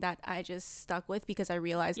something that I just stuck with because I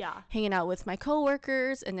realized hanging out with my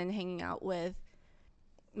coworkers and then hanging out with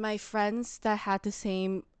my friends that had the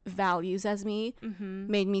same values as me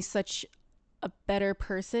made me such a better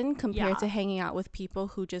person compared to hanging out with people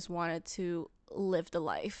who just wanted to live the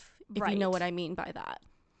life, if you know what I mean by that.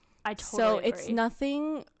 I totally agree. It's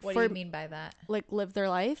nothing What do you mean by that? Like live their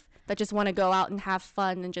life, that just want to go out and have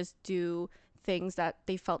fun and just do things that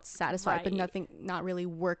they felt satisfied, but not really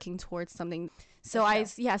working towards something. So I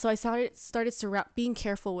started being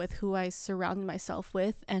careful with who I surrounded myself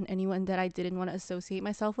with, and anyone that I didn't want to associate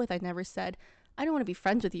myself with, I never said, I don't want to be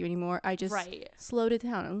friends with you anymore. I just slowed it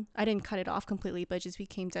down. I didn't cut it off completely, but it just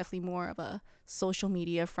became definitely more of a social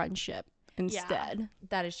media friendship instead. Yeah,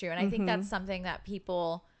 that is true. And I think that's something that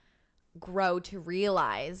people grow to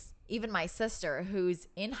realize. Even my sister, who's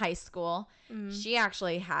in high school, she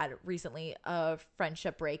actually had recently a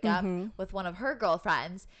friendship breakup with one of her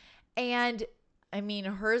girlfriends. And I mean,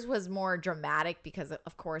 hers was more dramatic because,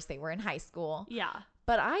 of course, they were in high school. Yeah.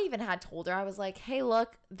 But I even had told her, I was like, hey,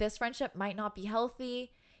 look, this friendship might not be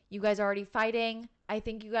healthy. You guys are already fighting. I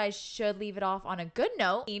think you guys should leave it off on a good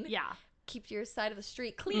note. Yeah. Keep your side of the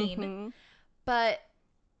street clean. Mm-hmm. But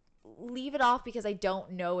leave it off because I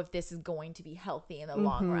don't know if this is going to be healthy in the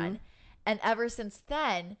long run. And ever since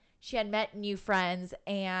then, she had met new friends.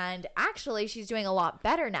 And actually, she's doing a lot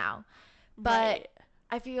better now. But Right.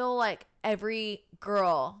 I feel like every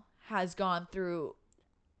girl has gone through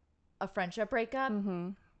a friendship breakup. Mm-hmm.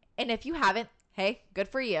 And if you haven't, hey, good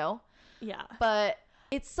for you. Yeah. But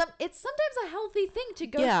it's sometimes a healthy thing to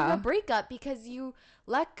go Yeah. through a breakup because you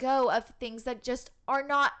let go of things that just are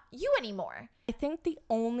not you anymore. I think the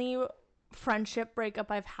only friendship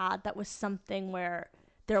breakup I've had that was something where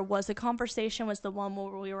there was a conversation was the one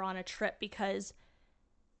where we were on a trip, because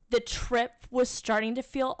the trip was starting to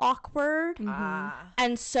feel awkward. Ah.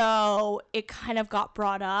 And so it kind of got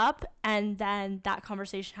brought up, and then that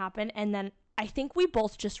conversation happened. And then I think we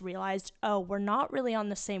both just realized, oh, we're not really on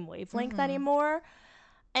the same wavelength anymore.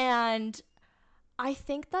 And I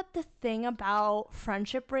think that the thing about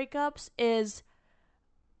friendship breakups is,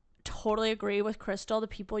 totally agree with Crystal, the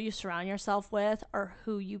people you surround yourself with are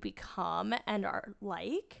who you become and are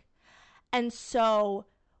like. And so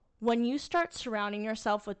when you start surrounding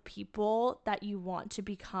yourself with people that you want to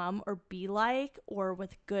become or be like, or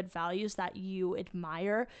with good values that you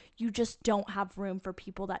admire, you just don't have room for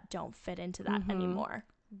people that don't fit into that anymore.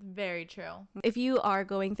 Very true. If you are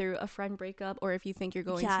going through a friend breakup, or if you think you're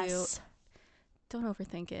going Yes. to, don't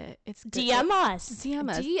overthink it. It's good. DM us. DM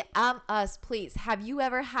us. DM us, please. Have you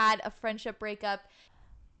ever had a friendship breakup?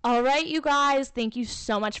 All right, you guys, thank you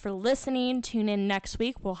so much for listening. Tune in next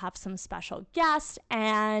week. We'll have some special guests,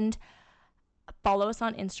 and follow us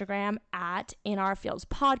on Instagram at In Our Fields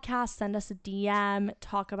Podcast. Send us a DM.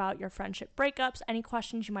 Talk about your friendship breakups, any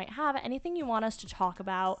questions you might have, anything you want us to talk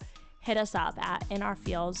about. Hit us up at In Our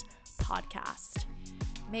Fields Podcast.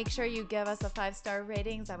 Make sure you give us a 5-star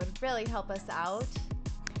ratings. That would really help us out.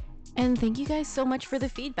 And thank you guys so much for the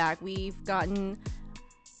feedback. We've gotten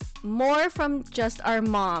more from just our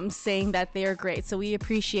moms saying that they are great, so we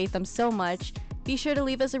appreciate them so much. Be sure to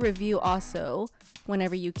leave us a review also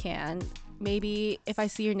whenever you can. Maybe if I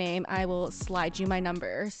see your name, I will slide you my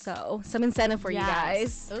number. So some incentive for you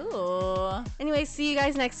guys. Ooh. Anyway, see you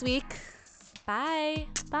guys next week. Bye.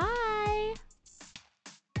 Bye.